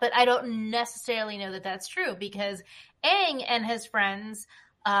plot, but I don't necessarily know that that's true, because Aang and his friends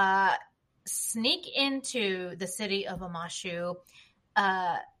sneak into the city of Amashu,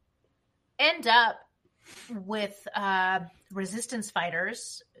 end up with resistance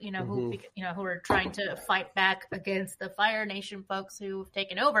fighters, who are trying to fight back against the Fire Nation folks who've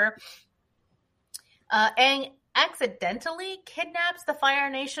taken over. Aang accidentally kidnaps the Fire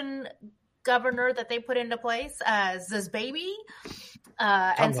Nation governor that they put into place, Z's baby,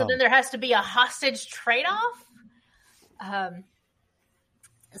 and so then there has to be a hostage trade-off.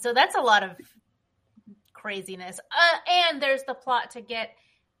 So that's a lot of craziness, and there's the plot to get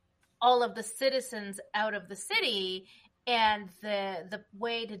all of the citizens out of the city, and the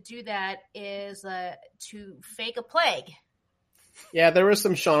way to do that is to fake a plague. Yeah, there was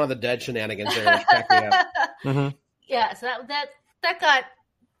some Shaun of the Dead shenanigans there, which cracked me up. Mm-hmm. Yeah, so that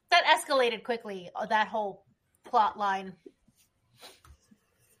escalated quickly, that whole plot line.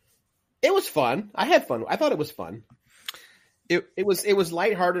 It was fun. I had fun. I thought it was fun. It was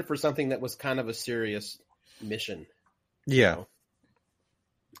lighthearted for something that was kind of a serious mission. Yeah.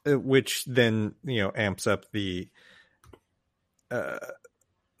 Which then, amps up the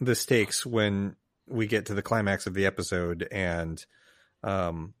stakes when we get to the climax of the episode, and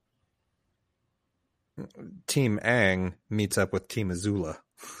Team Aang meets up with Team Azula.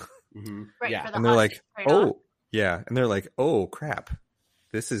 Mm-hmm. Right, yeah, and they're like, oh crap,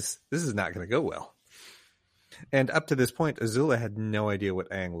 this is not going to go well. And up to this point, Azula had no idea what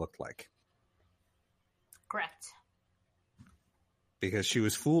Aang looked like. Correct. Because she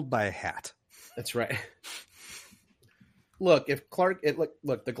was fooled by a hat. That's right. Look,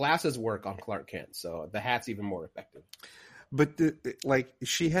 the glasses work on Clark Kent, so the hat's even more effective. But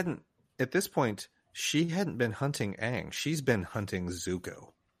she hadn't been hunting Aang. She's been hunting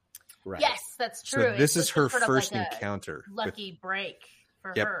Zuko. Right. Yes, that's true. So this It's is her sort of first like a encounter. lucky break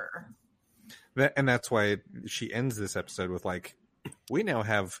for Yep. her. And that's why she ends this episode with like, we now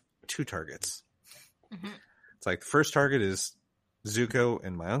have 2 targets. Mhm. It's like the first target is Zuko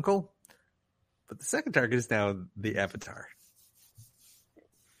and my uncle, but the second target is now the Avatar.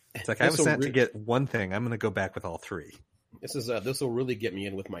 It's like I was sent to get one thing. I'm going to go back with all 3. This will really get me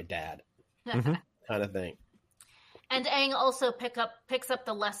in with my dad, Mhm. kind of thing. And Aang also picks up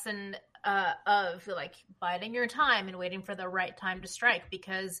the lesson of like biding your time and waiting for the right time to strike,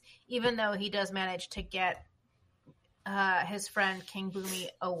 because even though he does manage to get his friend King Bumi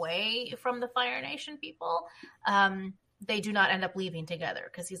away from the Fire Nation people, they do not end up leaving together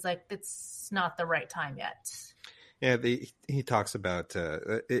because he's like, it's not the right time yet. Yeah, he talks about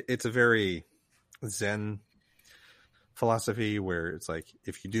it's a very Zen philosophy where it's like,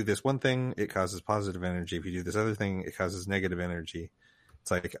 if you do this one thing, it causes positive energy. If you do this other thing, it causes negative energy. It's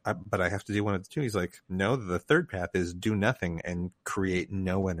like, but I have to do one of the 2. He's like, no, the third path is do nothing and create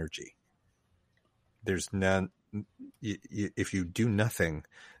no energy. There's none. If you do nothing,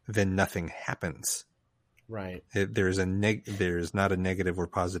 then nothing happens. Right. There's not a negative or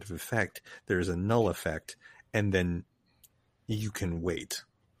positive effect. There's a null effect, and then you can wait.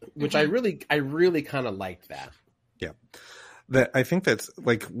 Which I really kind of liked that. Yeah, I think that's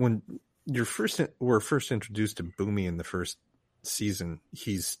like when we're first introduced to Bumi in the first season.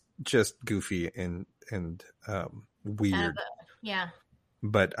 He's just goofy and weird. Yeah.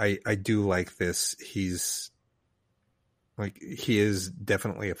 But I do like this. He's like, he is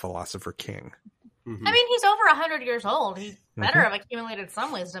definitely a philosopher king. Mm-hmm. I mean, he's over 100 years old. He better have accumulated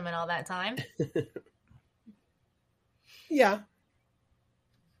some wisdom in all that time. Yeah.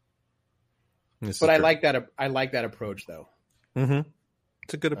 But I like that approach, though. Mm-hmm.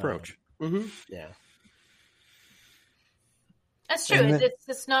 It's a good approach. Mm-hmm. Yeah. That's true.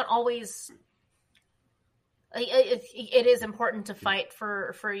 It's not always. It is important to fight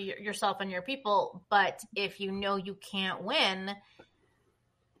for yourself and your people, but if you know you can't win,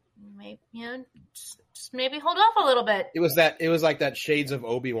 maybe just maybe hold off a little bit. It was like that Shades of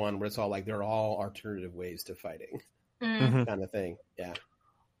Obi-Wan, where it's all like they're all alternative ways to fighting, kind of thing. Yeah.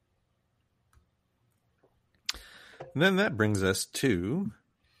 And then that brings us to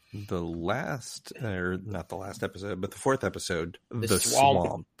the last, or not the last episode, but the 4th episode, The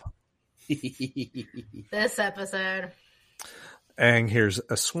Swamp. This episode. Aang hears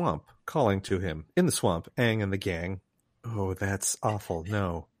a swamp calling to him. In the swamp, Aang and the gang. Oh, that's awful.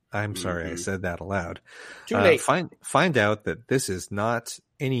 No, I'm sorry I said that aloud. Too late. Find out that this is not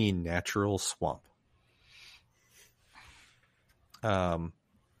any natural swamp. I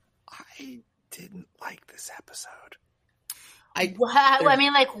didn't like this episode. I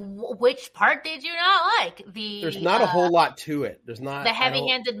mean, like, which part did you not like? There's not a whole lot to it. There's not the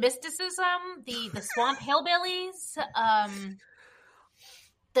heavy-handed mysticism, the swamp hillbillies,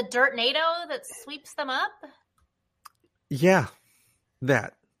 the dirt NATO that sweeps them up. Yeah,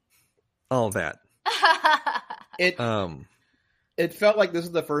 all that. It felt like this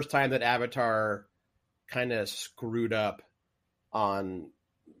is the first time that Avatar kind of screwed up on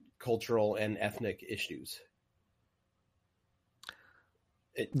cultural and ethnic issues.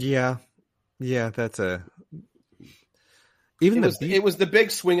 Yeah, that's it was the big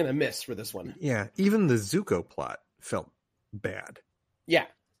swing and a miss for this one. Yeah, even the Zuko plot felt bad. Yeah.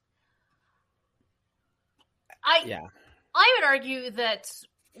 I would argue that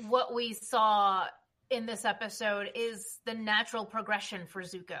what we saw in this episode is the natural progression for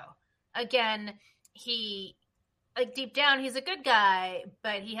Zuko. Again, he, like, deep down, he's a good guy,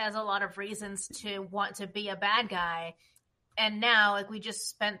 but he has a lot of reasons to want to be a bad guy. And now, like, we just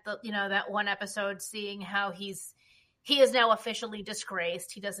spent that one episode seeing how he is now officially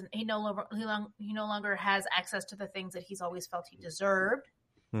disgraced. He no longer has access to the things that he's always felt he deserved.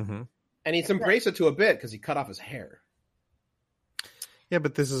 Mm-hmm. And he's embraced it to a bit because he cut off his hair. Yeah,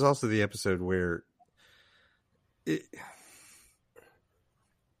 but this is also the episode where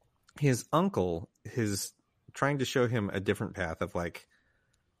his uncle is trying to show him a different path of, like,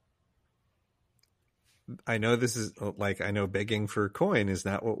 I know this is like, I know begging for coin is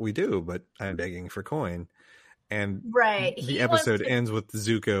not what we do, but I'm begging for coin. And right. The episode ends with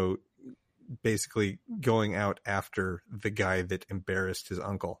Zuko basically going out after the guy that embarrassed his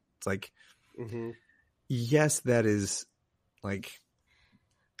uncle. It's like, yes, that is like,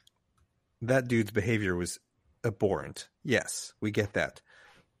 that dude's behavior was abhorrent. Yes, we get that.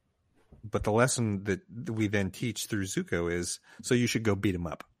 But the lesson that we then teach through Zuko is, so you should go beat him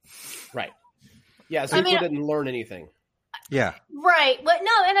up. Right. Yeah, Zuko didn't learn anything. Yeah. Right. But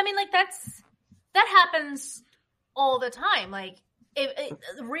no, and I mean, like, that happens all the time. Like,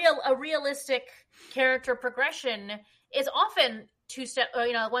 a realistic character progression is often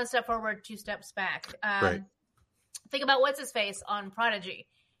one step forward, two steps back. Right. Think about what's his face on Prodigy,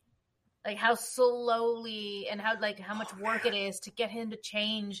 like how slowly and how much work it is to get him to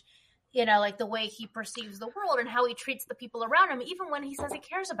change, like the way he perceives the world and how he treats the people around him, even when he says he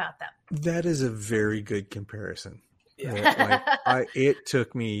cares about them. That is a very good comparison. It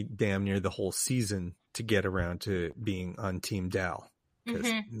took me damn near the whole season to get around to being on Team Dal, because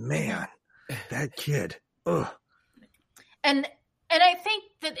man, that kid. Ugh. And I think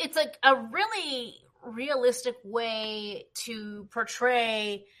that it's like a really realistic way to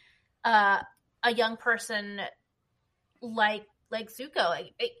portray a young person like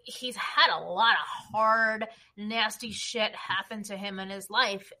Zuko. He's had a lot of hard, nasty shit happen to him in his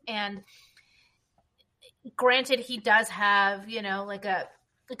life, and granted, he does have like a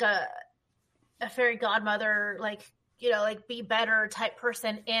fairy godmother, like be better type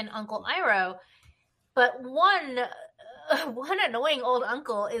person in Uncle Iroh, but one annoying old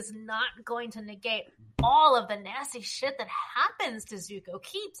uncle is not going to negate all of the nasty shit that happens to Zuko,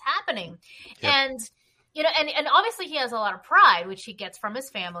 keeps happening. Yep. And and obviously he has a lot of pride, which he gets from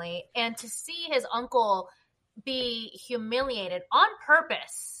his family, and to see his uncle be humiliated on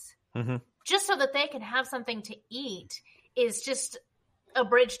purpose just so that they can have something to eat is just a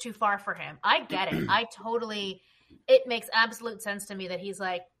bridge too far for him. I get it. It makes absolute sense to me that he's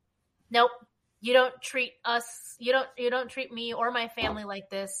like, nope, you don't treat us, you don't treat me or my family like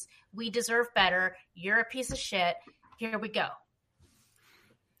this. We deserve better. You're a piece of shit. Here we go.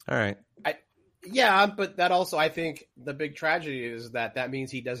 All right. Yeah, but that also, I think the big tragedy is that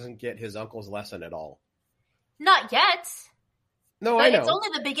means he doesn't get his uncle's lesson at all. Not yet. No, but I know. It's only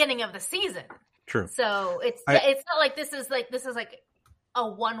the beginning of the season. True. So it's not like this is like a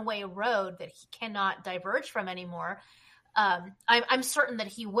one-way road that he cannot diverge from anymore. I'm certain that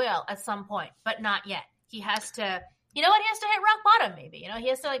he will at some point, but not yet. He has to, he has to hit rock bottom maybe. He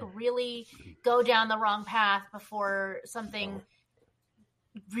has to like really go down the wrong path before something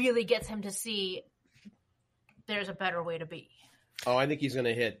really gets him to see there's a better way to be. Oh, I think he's going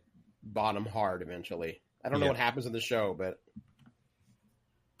to hit bottom hard eventually. I don't know what happens in the show, but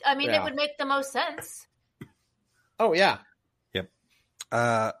I mean, it would make the most sense. Oh yeah. Yep.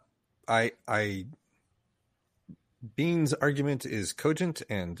 Bean's argument is cogent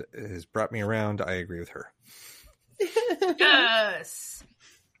and has brought me around. I agree with her. Yes.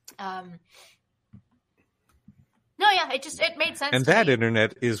 No, yeah, it made sense. And that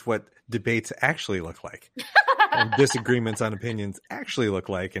internet is what debates actually look like. And disagreements on opinions actually look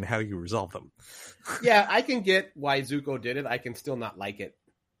like, and how you resolve them. Yeah, I can get why Zuko did it. I can still not like it.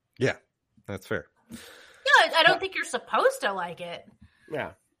 Yeah, that's fair. Yeah, I don't think you're supposed to like it.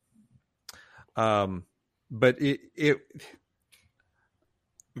 Yeah. But the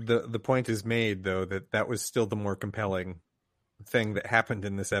point is made, though, that was still the more compelling thing that happened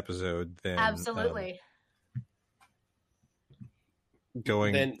in this episode than absolutely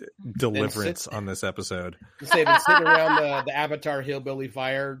deliverance on this episode. Say they're sitting around the Avatar hillbilly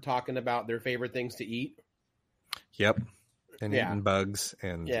fire talking about their favorite things to eat. Yep. And eating bugs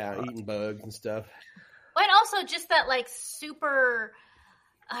and eating bugs and stuff. But also just that like super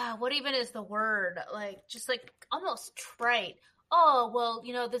what even is the word? Like just like almost trite. Oh, well,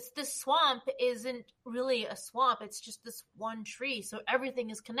 this swamp isn't really a swamp. It's just this one tree. So everything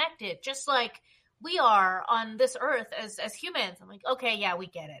is connected, just like we are on this earth as humans. I'm like, okay, yeah, we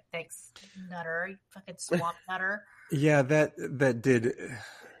get it. Thanks, nutter. You fucking swamp nutter. Yeah, that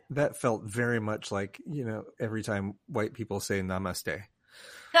felt very much like, every time white people say namaste.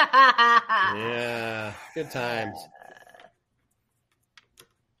 Yeah, good times.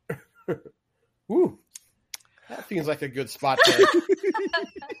 Woo. That feels like a good spot to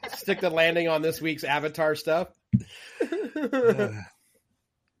stick the landing on this week's Avatar stuff.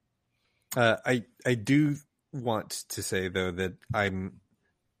 I do want to say, though, that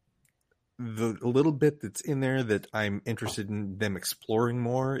the little bit that's in there that I'm interested in them exploring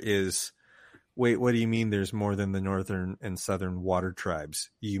more is, wait, what do you mean there's more than the northern and southern water tribes?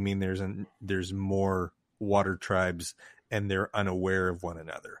 You mean there's more water tribes and they're unaware of one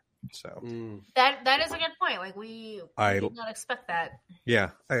another? So that is a good point. Like we did not expect that. Yeah,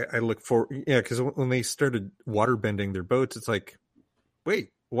 I look for because when they started water bending their boats, it's like,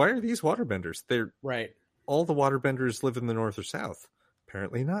 wait, why are these water benders? They're right. All the water benders live in the north or south.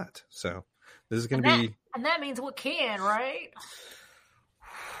 Apparently not. So this is going to be, and that means we can, right?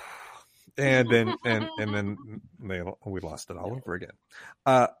 And then we lost it all over again.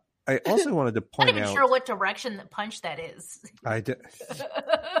 I also wanted to I'm point not even out sure what direction the punch that is.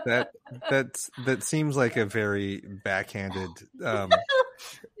 that seems like a very backhanded,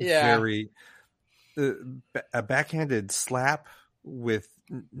 Yeah. very a backhanded slap with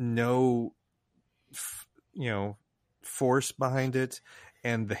no, force behind it,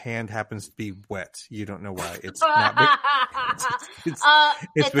 and the hand happens to be wet. You don't know why. It's not. It's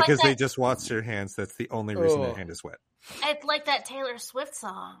like because they that- just washed their hands. That's the only reason their Oh. hand is wet. It's like that Taylor Swift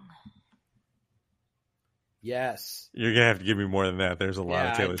song. Yes. You're gonna have to give me more than that. There's a lot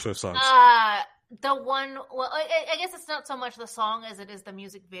Yeah, of Taylor Swift songs. The one, well, I guess it's not so much the song as it is the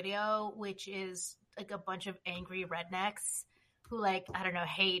music video, which is like a bunch of angry rednecks who, like, I don't know,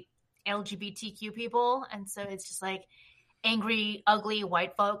 hate LGBTQ people. And so it's just like angry, ugly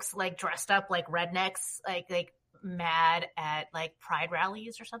white folks, like dressed up like rednecks, like mad at like pride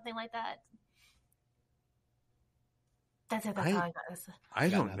rallies or something like that. That's it. That's all I got. I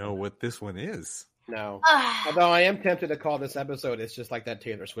Got don't nothing. know what this one is. No. Ah. Although I am tempted to call this episode, it's just like that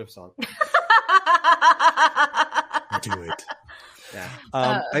Taylor Swift song. Do it. Yeah.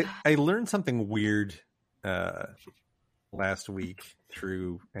 I learned something weird last week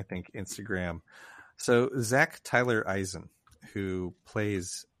through, I think, Instagram. So Zach Tyler Eisen, who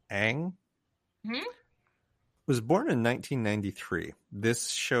plays Aang, was born in 1993. This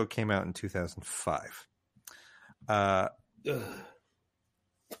show came out in 2005.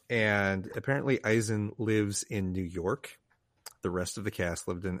 And apparently Eisen lives in New York. The rest of the cast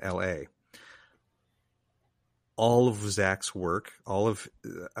lived in LA. All of Zach's work, all of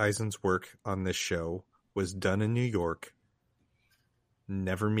Eisen's work on this show was done in New York,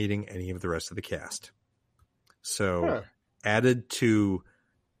 never meeting any of the rest of the cast. So added to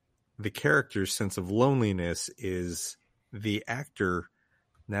the character's sense of loneliness is the actor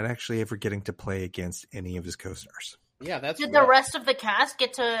not actually ever getting to play against any of his co-stars. Yeah, that's Did the rest of the cast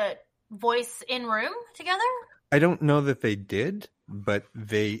get to voice in room together? I don't know that they did, but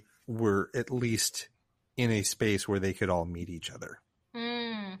they were at least in a space where they could all meet each other.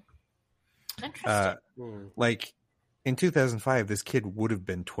 Interesting. Like in 2005, this kid would have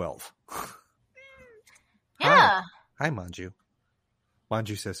been 12. Yeah. Hi, Manju.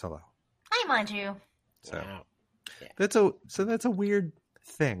 Manju says hello. Hi, mind you. So Wow. that's a weird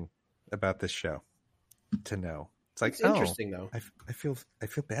thing about this show to know. It's like, It's interesting, though. I feel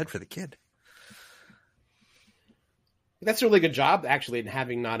bad for the kid. That's a really good job, actually, in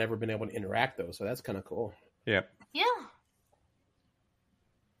having not ever been able to interact, though. So that's kind of cool. Yep. Yeah.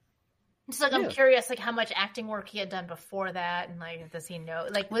 It's like, Yeah. I'm curious, like, how much acting work he had done before that, and like, does he know?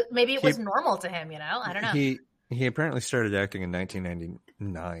 Like, maybe it was normal to him, you know? I don't know. He apparently started acting in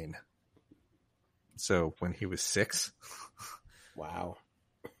 1999. So when he was 6. Wow.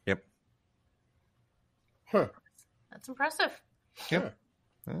 Yep. Huh. That's impressive. Yep.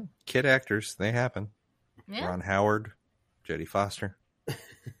 Well, kid actors, they happen. Yeah. Ron Howard, Jodie Foster.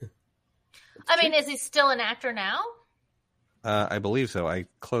 I mean, is he still an actor now? I believe so. I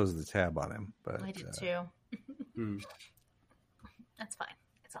closed the tab on him, but I did too. That's fine.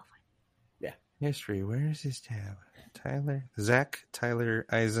 It's all fine. history. Where is his tab? Zach Tyler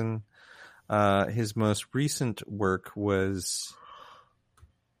Eisen. His most recent work was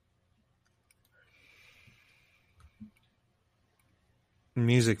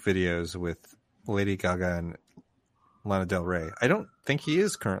music videos with Lady Gaga and Lana Del Rey. I don't think he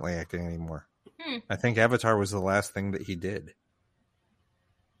is currently acting anymore. I think Avatar was the last thing that he did.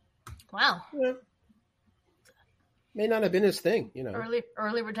 Wow. Yeah. May not have been his thing, you know.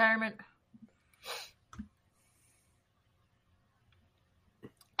 Early retirement.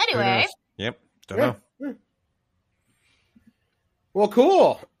 Anyway, Yep. Don't Yeah. know. Yeah. Well,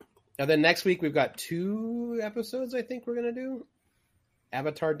 cool. And then next week we've got 2 episodes. I think we're gonna do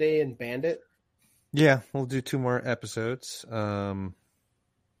Avatar Day and Bandit. Yeah, we'll do 2 more episodes.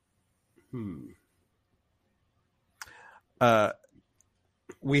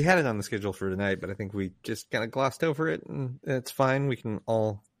 We had it on the schedule for tonight, but I think we just kind of glossed over it, and it's fine. We can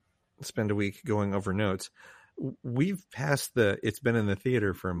all spend a week going over notes. We've passed it's been in the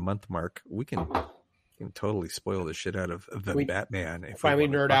theater for a month mark. We can totally spoil the shit out of the Batman. If Finally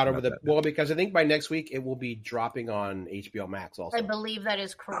we wanna nerd talk out over about the that. well, because I think by next week it will be dropping on HBO Max also. I believe that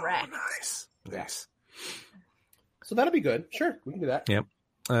is correct. Oh, nice. Nice. So that'll be good. Sure, we can do that. Yep.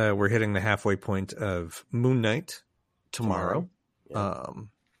 We're hitting the halfway point of Moon Knight tomorrow. Yeah.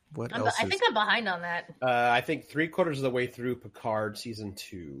 What I else? think I'm behind on that. I think 3/4 of the way through Picard season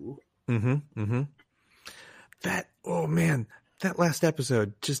 2. That, oh man, that last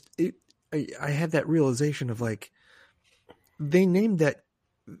episode, I had that realization of like, they named that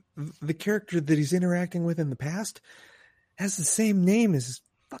the character that he's interacting with in the past has the same name as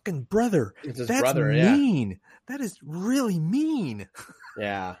fucking brother. It's his That's brother, yeah. mean. That is really mean.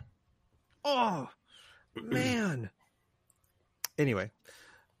 Yeah. Oh, man. Anyway,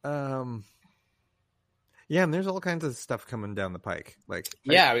 yeah, and there's all kinds of stuff coming down the pike. Like,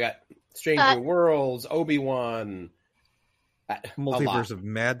 Yeah, we got Stranger Worlds, Obi-Wan. Multiverse of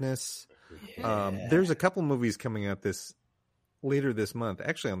Madness. Yeah. There's a couple movies coming out later this month,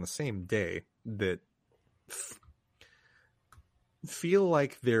 actually on the same day, that feel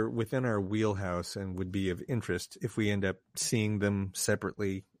like they're within our wheelhouse and would be of interest if we end up seeing them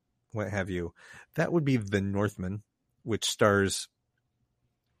separately, what have you. That would be The Northman, which stars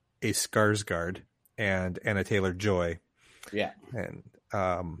a Skarsgård and Anna Taylor-Joy. Yeah.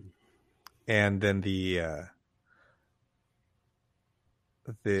 And then the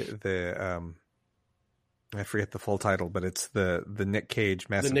I forget the full title, but it's the Nick Cage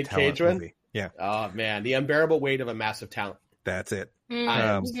Massive Nick Talent Cage one? movie. Yeah, Oh, man. The Unbearable Weight of a Massive Talent. that's it.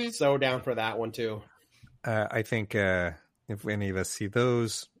 I'm so down for that one, too. I think if any of us see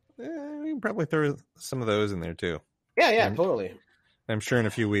those, we can probably throw some of those in there too. Yeah, totally. I'm sure in a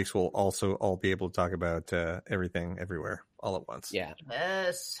few weeks we'll also all be able to talk about Everything Everywhere all at once. Yeah.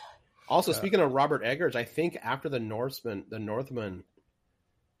 Yes. Also, speaking of Robert Eggers, I think after the Northman,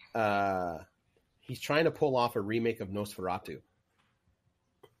 he's trying to pull off a remake of Nosferatu.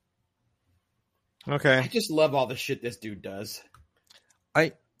 I Okay. just love all the shit this dude does.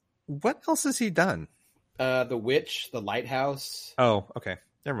 What else has he done? The Witch, The Lighthouse. Oh, okay.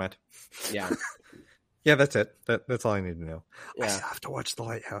 Never mind. Yeah. Yeah, that's it. That's all I need to know. I Yeah. still have to watch The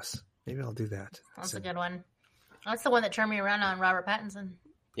Lighthouse. Maybe I'll do that. That's a good one. That's the one that turned me around on Robert Pattinson.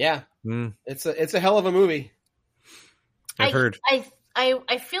 Yeah. Mm, It's a hell of a movie. I've heard.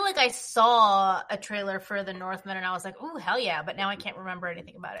 I feel like I saw a trailer for The Northman and I was like, "Ooh, hell yeah!" But now I can't remember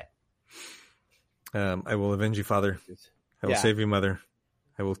anything about it. I will avenge you, father. I will Yeah. save you, mother.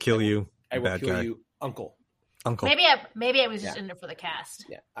 I will kill you, I you will bad kill guy. you, Uncle. Uncle. Maybe I was just Yeah. in it for the cast.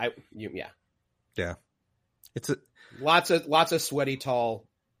 Yeah. Yeah. It's a Lots of sweaty, tall,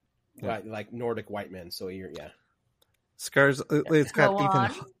 Yeah. like Nordic white men. So Scars. It's got Go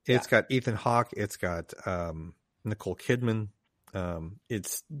on. Ethan. It's got Ethan Hawke. It's got Nicole Kidman.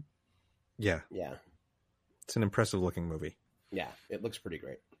 It's yeah. It's an impressive looking movie. Yeah. It looks pretty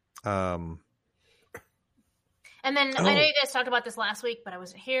great. And then I know you guys talked about this last week, but I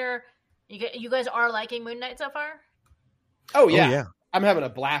wasn't here. You guys are liking Moon Knight so far? Oh yeah. yeah. I'm having a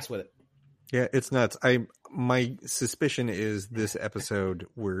blast with it. Yeah, it's nuts. My suspicion is this episode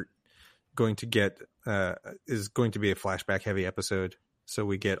we're going to get is going to be a flashback heavy episode, so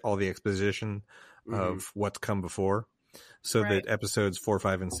we get all the exposition of what's come before, so Right. that episodes 4,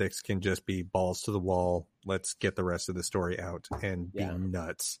 5, and 6 can just be balls to the wall. Let's get the rest of the story out and be Yeah.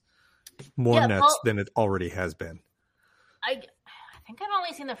 nuts, more Yeah, nuts than it already has been. I think I've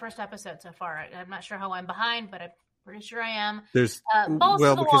only seen the first episode so far. I'm not sure how I'm behind, but I'm pretty sure I am. There's Balls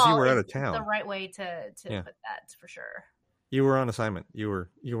well to the because you wall were out of is town. The right way to Yeah. put that for sure. You were on assignment. You were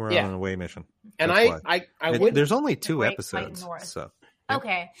Yeah. on an away mission. And That's why. I went There's only 2 Great White episodes, North. so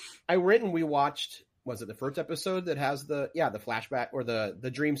Okay. I went and we watched. Was it the first episode that has the flashback or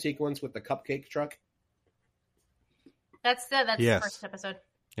the dream sequence with the cupcake truck? That's Yes. the first episode.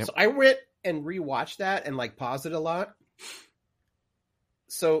 Yep. So I went and rewatched that and like paused it a lot.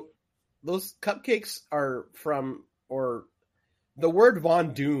 So those cupcakes are from, or the word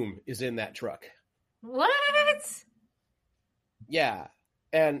Von Doom is in that truck. What? Yeah.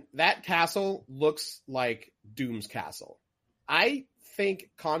 And that castle looks like Doom's castle. I think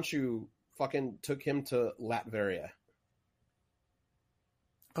Khonshu fucking took him to Latveria.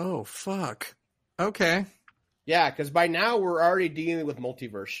 oh fuck. Okay. Yeah, because by now we're already dealing with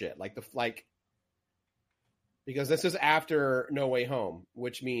multiverse shit. Because this is after No Way Home,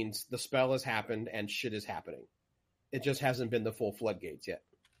 which means the spell has happened and shit is happening. It just hasn't been the full floodgates yet.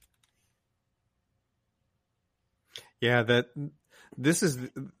 Yeah, this is.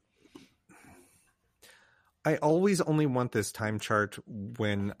 I always only want this time chart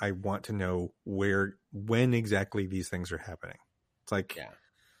when I want to know when exactly these things are happening. It's like, Yeah.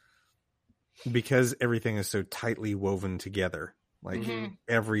 because everything is so tightly woven together, like Mhm.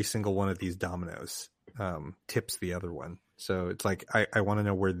 every single one of these dominoes tips the other one. So it's like, I want to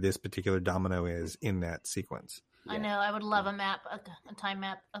know where this particular domino is in that sequence. I know. I would love a map, a time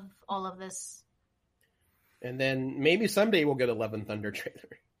map of all of this. And then maybe someday we'll get a Love and Thunder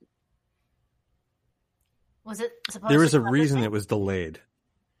trailer. Was it supposed There was to a come out reason this it was delayed.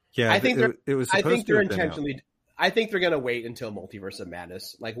 Yeah, I think it was I supposed think to they're have been out. intentionally. I think they're going to wait until Multiverse of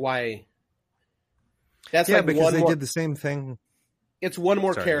Madness. Like, why? That's Yeah, like because one they more, did the same thing. It's one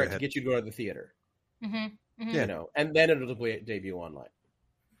more Sorry, go carrot to ahead. get you to go to the theater. Mhm. Mhm. Yeah. You know, and then it'll debut online.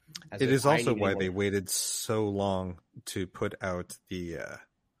 as It if is I also need why any they more. waited so long to put out the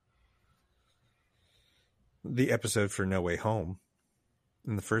episode for No Way Home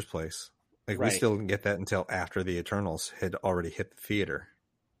in the first place. Like, we Right. still didn't get that until after the Eternals had already hit the theater.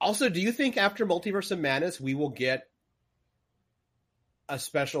 Also, do you think after Multiverse of Madness we will get a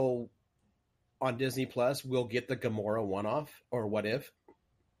special on Disney Plus? We'll get the Gamora one-off, or What If?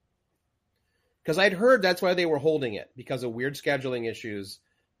 Because I'd heard that's why they were holding it, because of weird scheduling issues.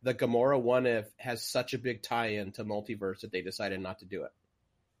 The Gamora What If has such a big tie-in to Multiverse that they decided not to do it.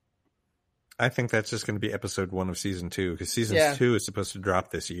 I think that's just going to be episode 1 of season 2, because season Yeah. 2 is supposed to drop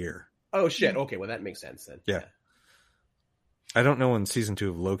this year. Oh shit! Okay, well that makes sense then. Yeah. I don't know when season 2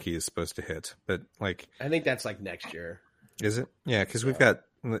 of Loki is supposed to hit, but like, I think that's like next year. is it? Yeah, because we've got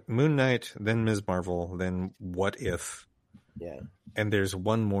Moon Knight, then Ms. Marvel, then What If, Yeah. and there's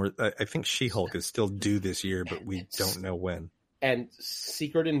one more. I think She-Hulk is still due this year, but we don't know when. And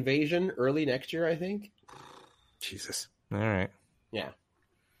Secret Invasion early next year, I think. Jesus. All right. Yeah.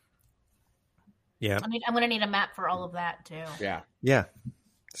 Yeah. I mean, I'm going to need a map for all of that too. Yeah. Yeah.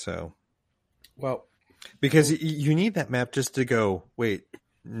 So, Well, because you need that map just to go, wait,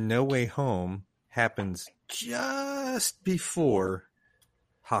 No Way Home happens just before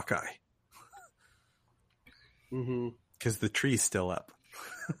Hawkeye, hmm because the tree's still up.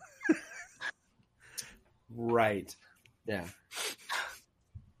 right. Yeah.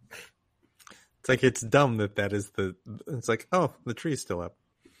 It's like, it's dumb that is it's like, oh, the tree's still up.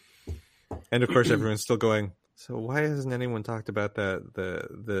 And of course, everyone's still going, so why hasn't anyone talked about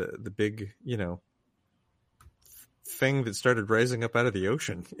the big, thing that started rising up out of the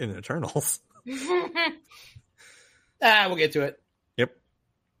ocean in Eternals? We'll get to it. Yep.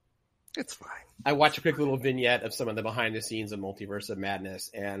 It's fine. I watched a quick little vignette of some of the behind the scenes of Multiverse of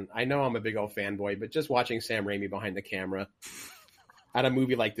Madness, and I know I'm a big old fanboy, but just watching Sam Raimi behind the camera at a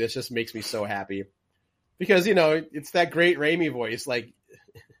movie like this just makes me so happy. Because, it's that great Raimi voice. Like,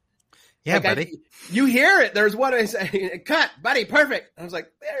 Yeah, like buddy. you hear it. There's one I say, cut, buddy, perfect. I was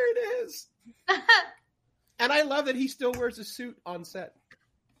like, there it is. And I love that he still wears a suit on set.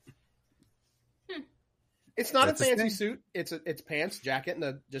 It's not That's a his fancy thing. suit. It's pants, jacket, and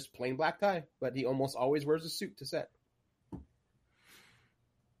a just plain black tie. But he almost always wears a suit to set.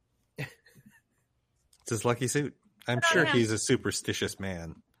 It's his lucky suit. I'm sure yeah. he's a superstitious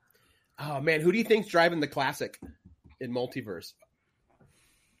man. Oh man, who do you think's driving the classic in Multiverse?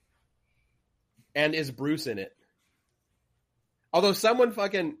 And is Bruce in it? Although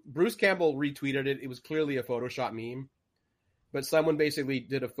Bruce Campbell retweeted it. It was clearly a Photoshop meme. But someone basically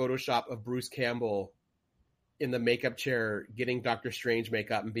did a Photoshop of Bruce Campbell in the makeup chair getting Doctor Strange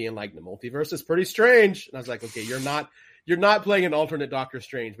makeup and being like, the multiverse is pretty strange. And I was like, okay, you're not playing an alternate Doctor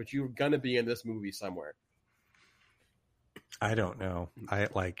Strange, but you're gonna be in this movie somewhere. I don't know. I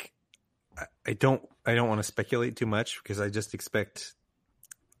don't want to speculate too much, because I expect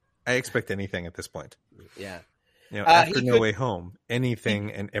anything at this point. Yeah. After he No could- Way Home,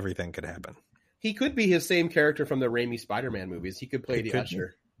 anything and everything could happen. He could be his same character from the Raimi Spider-Man movies. He could play He the could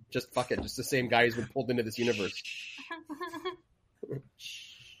Usher. Just fuck it. Just the same guy who's been pulled into this universe.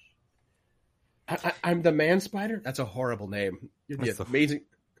 I'm the Man Spider? That's a horrible name. You're the That's the- amazing...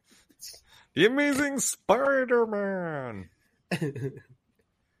 The Amazing Spider-Man.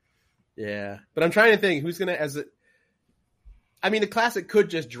 Yeah. But I'm trying to think who's going to... I mean, the classic could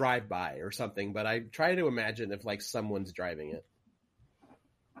just drive by or something, but I try to imagine if, like, someone's driving it.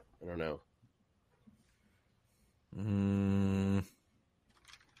 I don't know.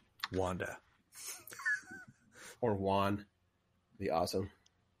 Wanda. Or Juan. Be awesome.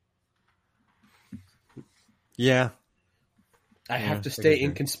 Yeah. I have Yeah, to I stay agree.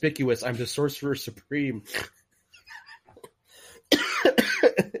 inconspicuous. I'm the Sorcerer Supreme.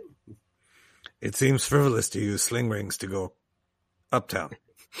 It seems frivolous to use sling rings to go uptown.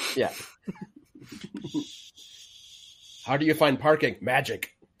 Yeah. How do you find parking?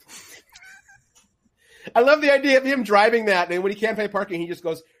 Magic. I love the idea of him driving that, and when he can't find parking, he just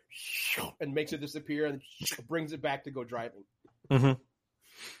goes and makes it disappear and brings it back to go driving. Mm-hmm.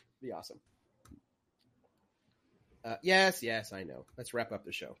 Be awesome. Yes, I know. Let's wrap up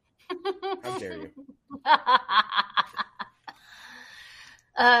the show. How dare you?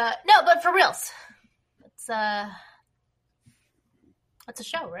 No, but for reals, it's a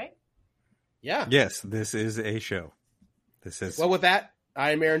show, right? Yeah. Yes, this is a show. This is, Well, with that,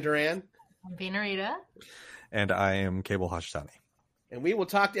 I'm Aaron Duran, I'm Vinarita. and I am Cable Hashtani. and we will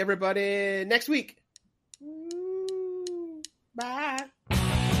talk to everybody next week.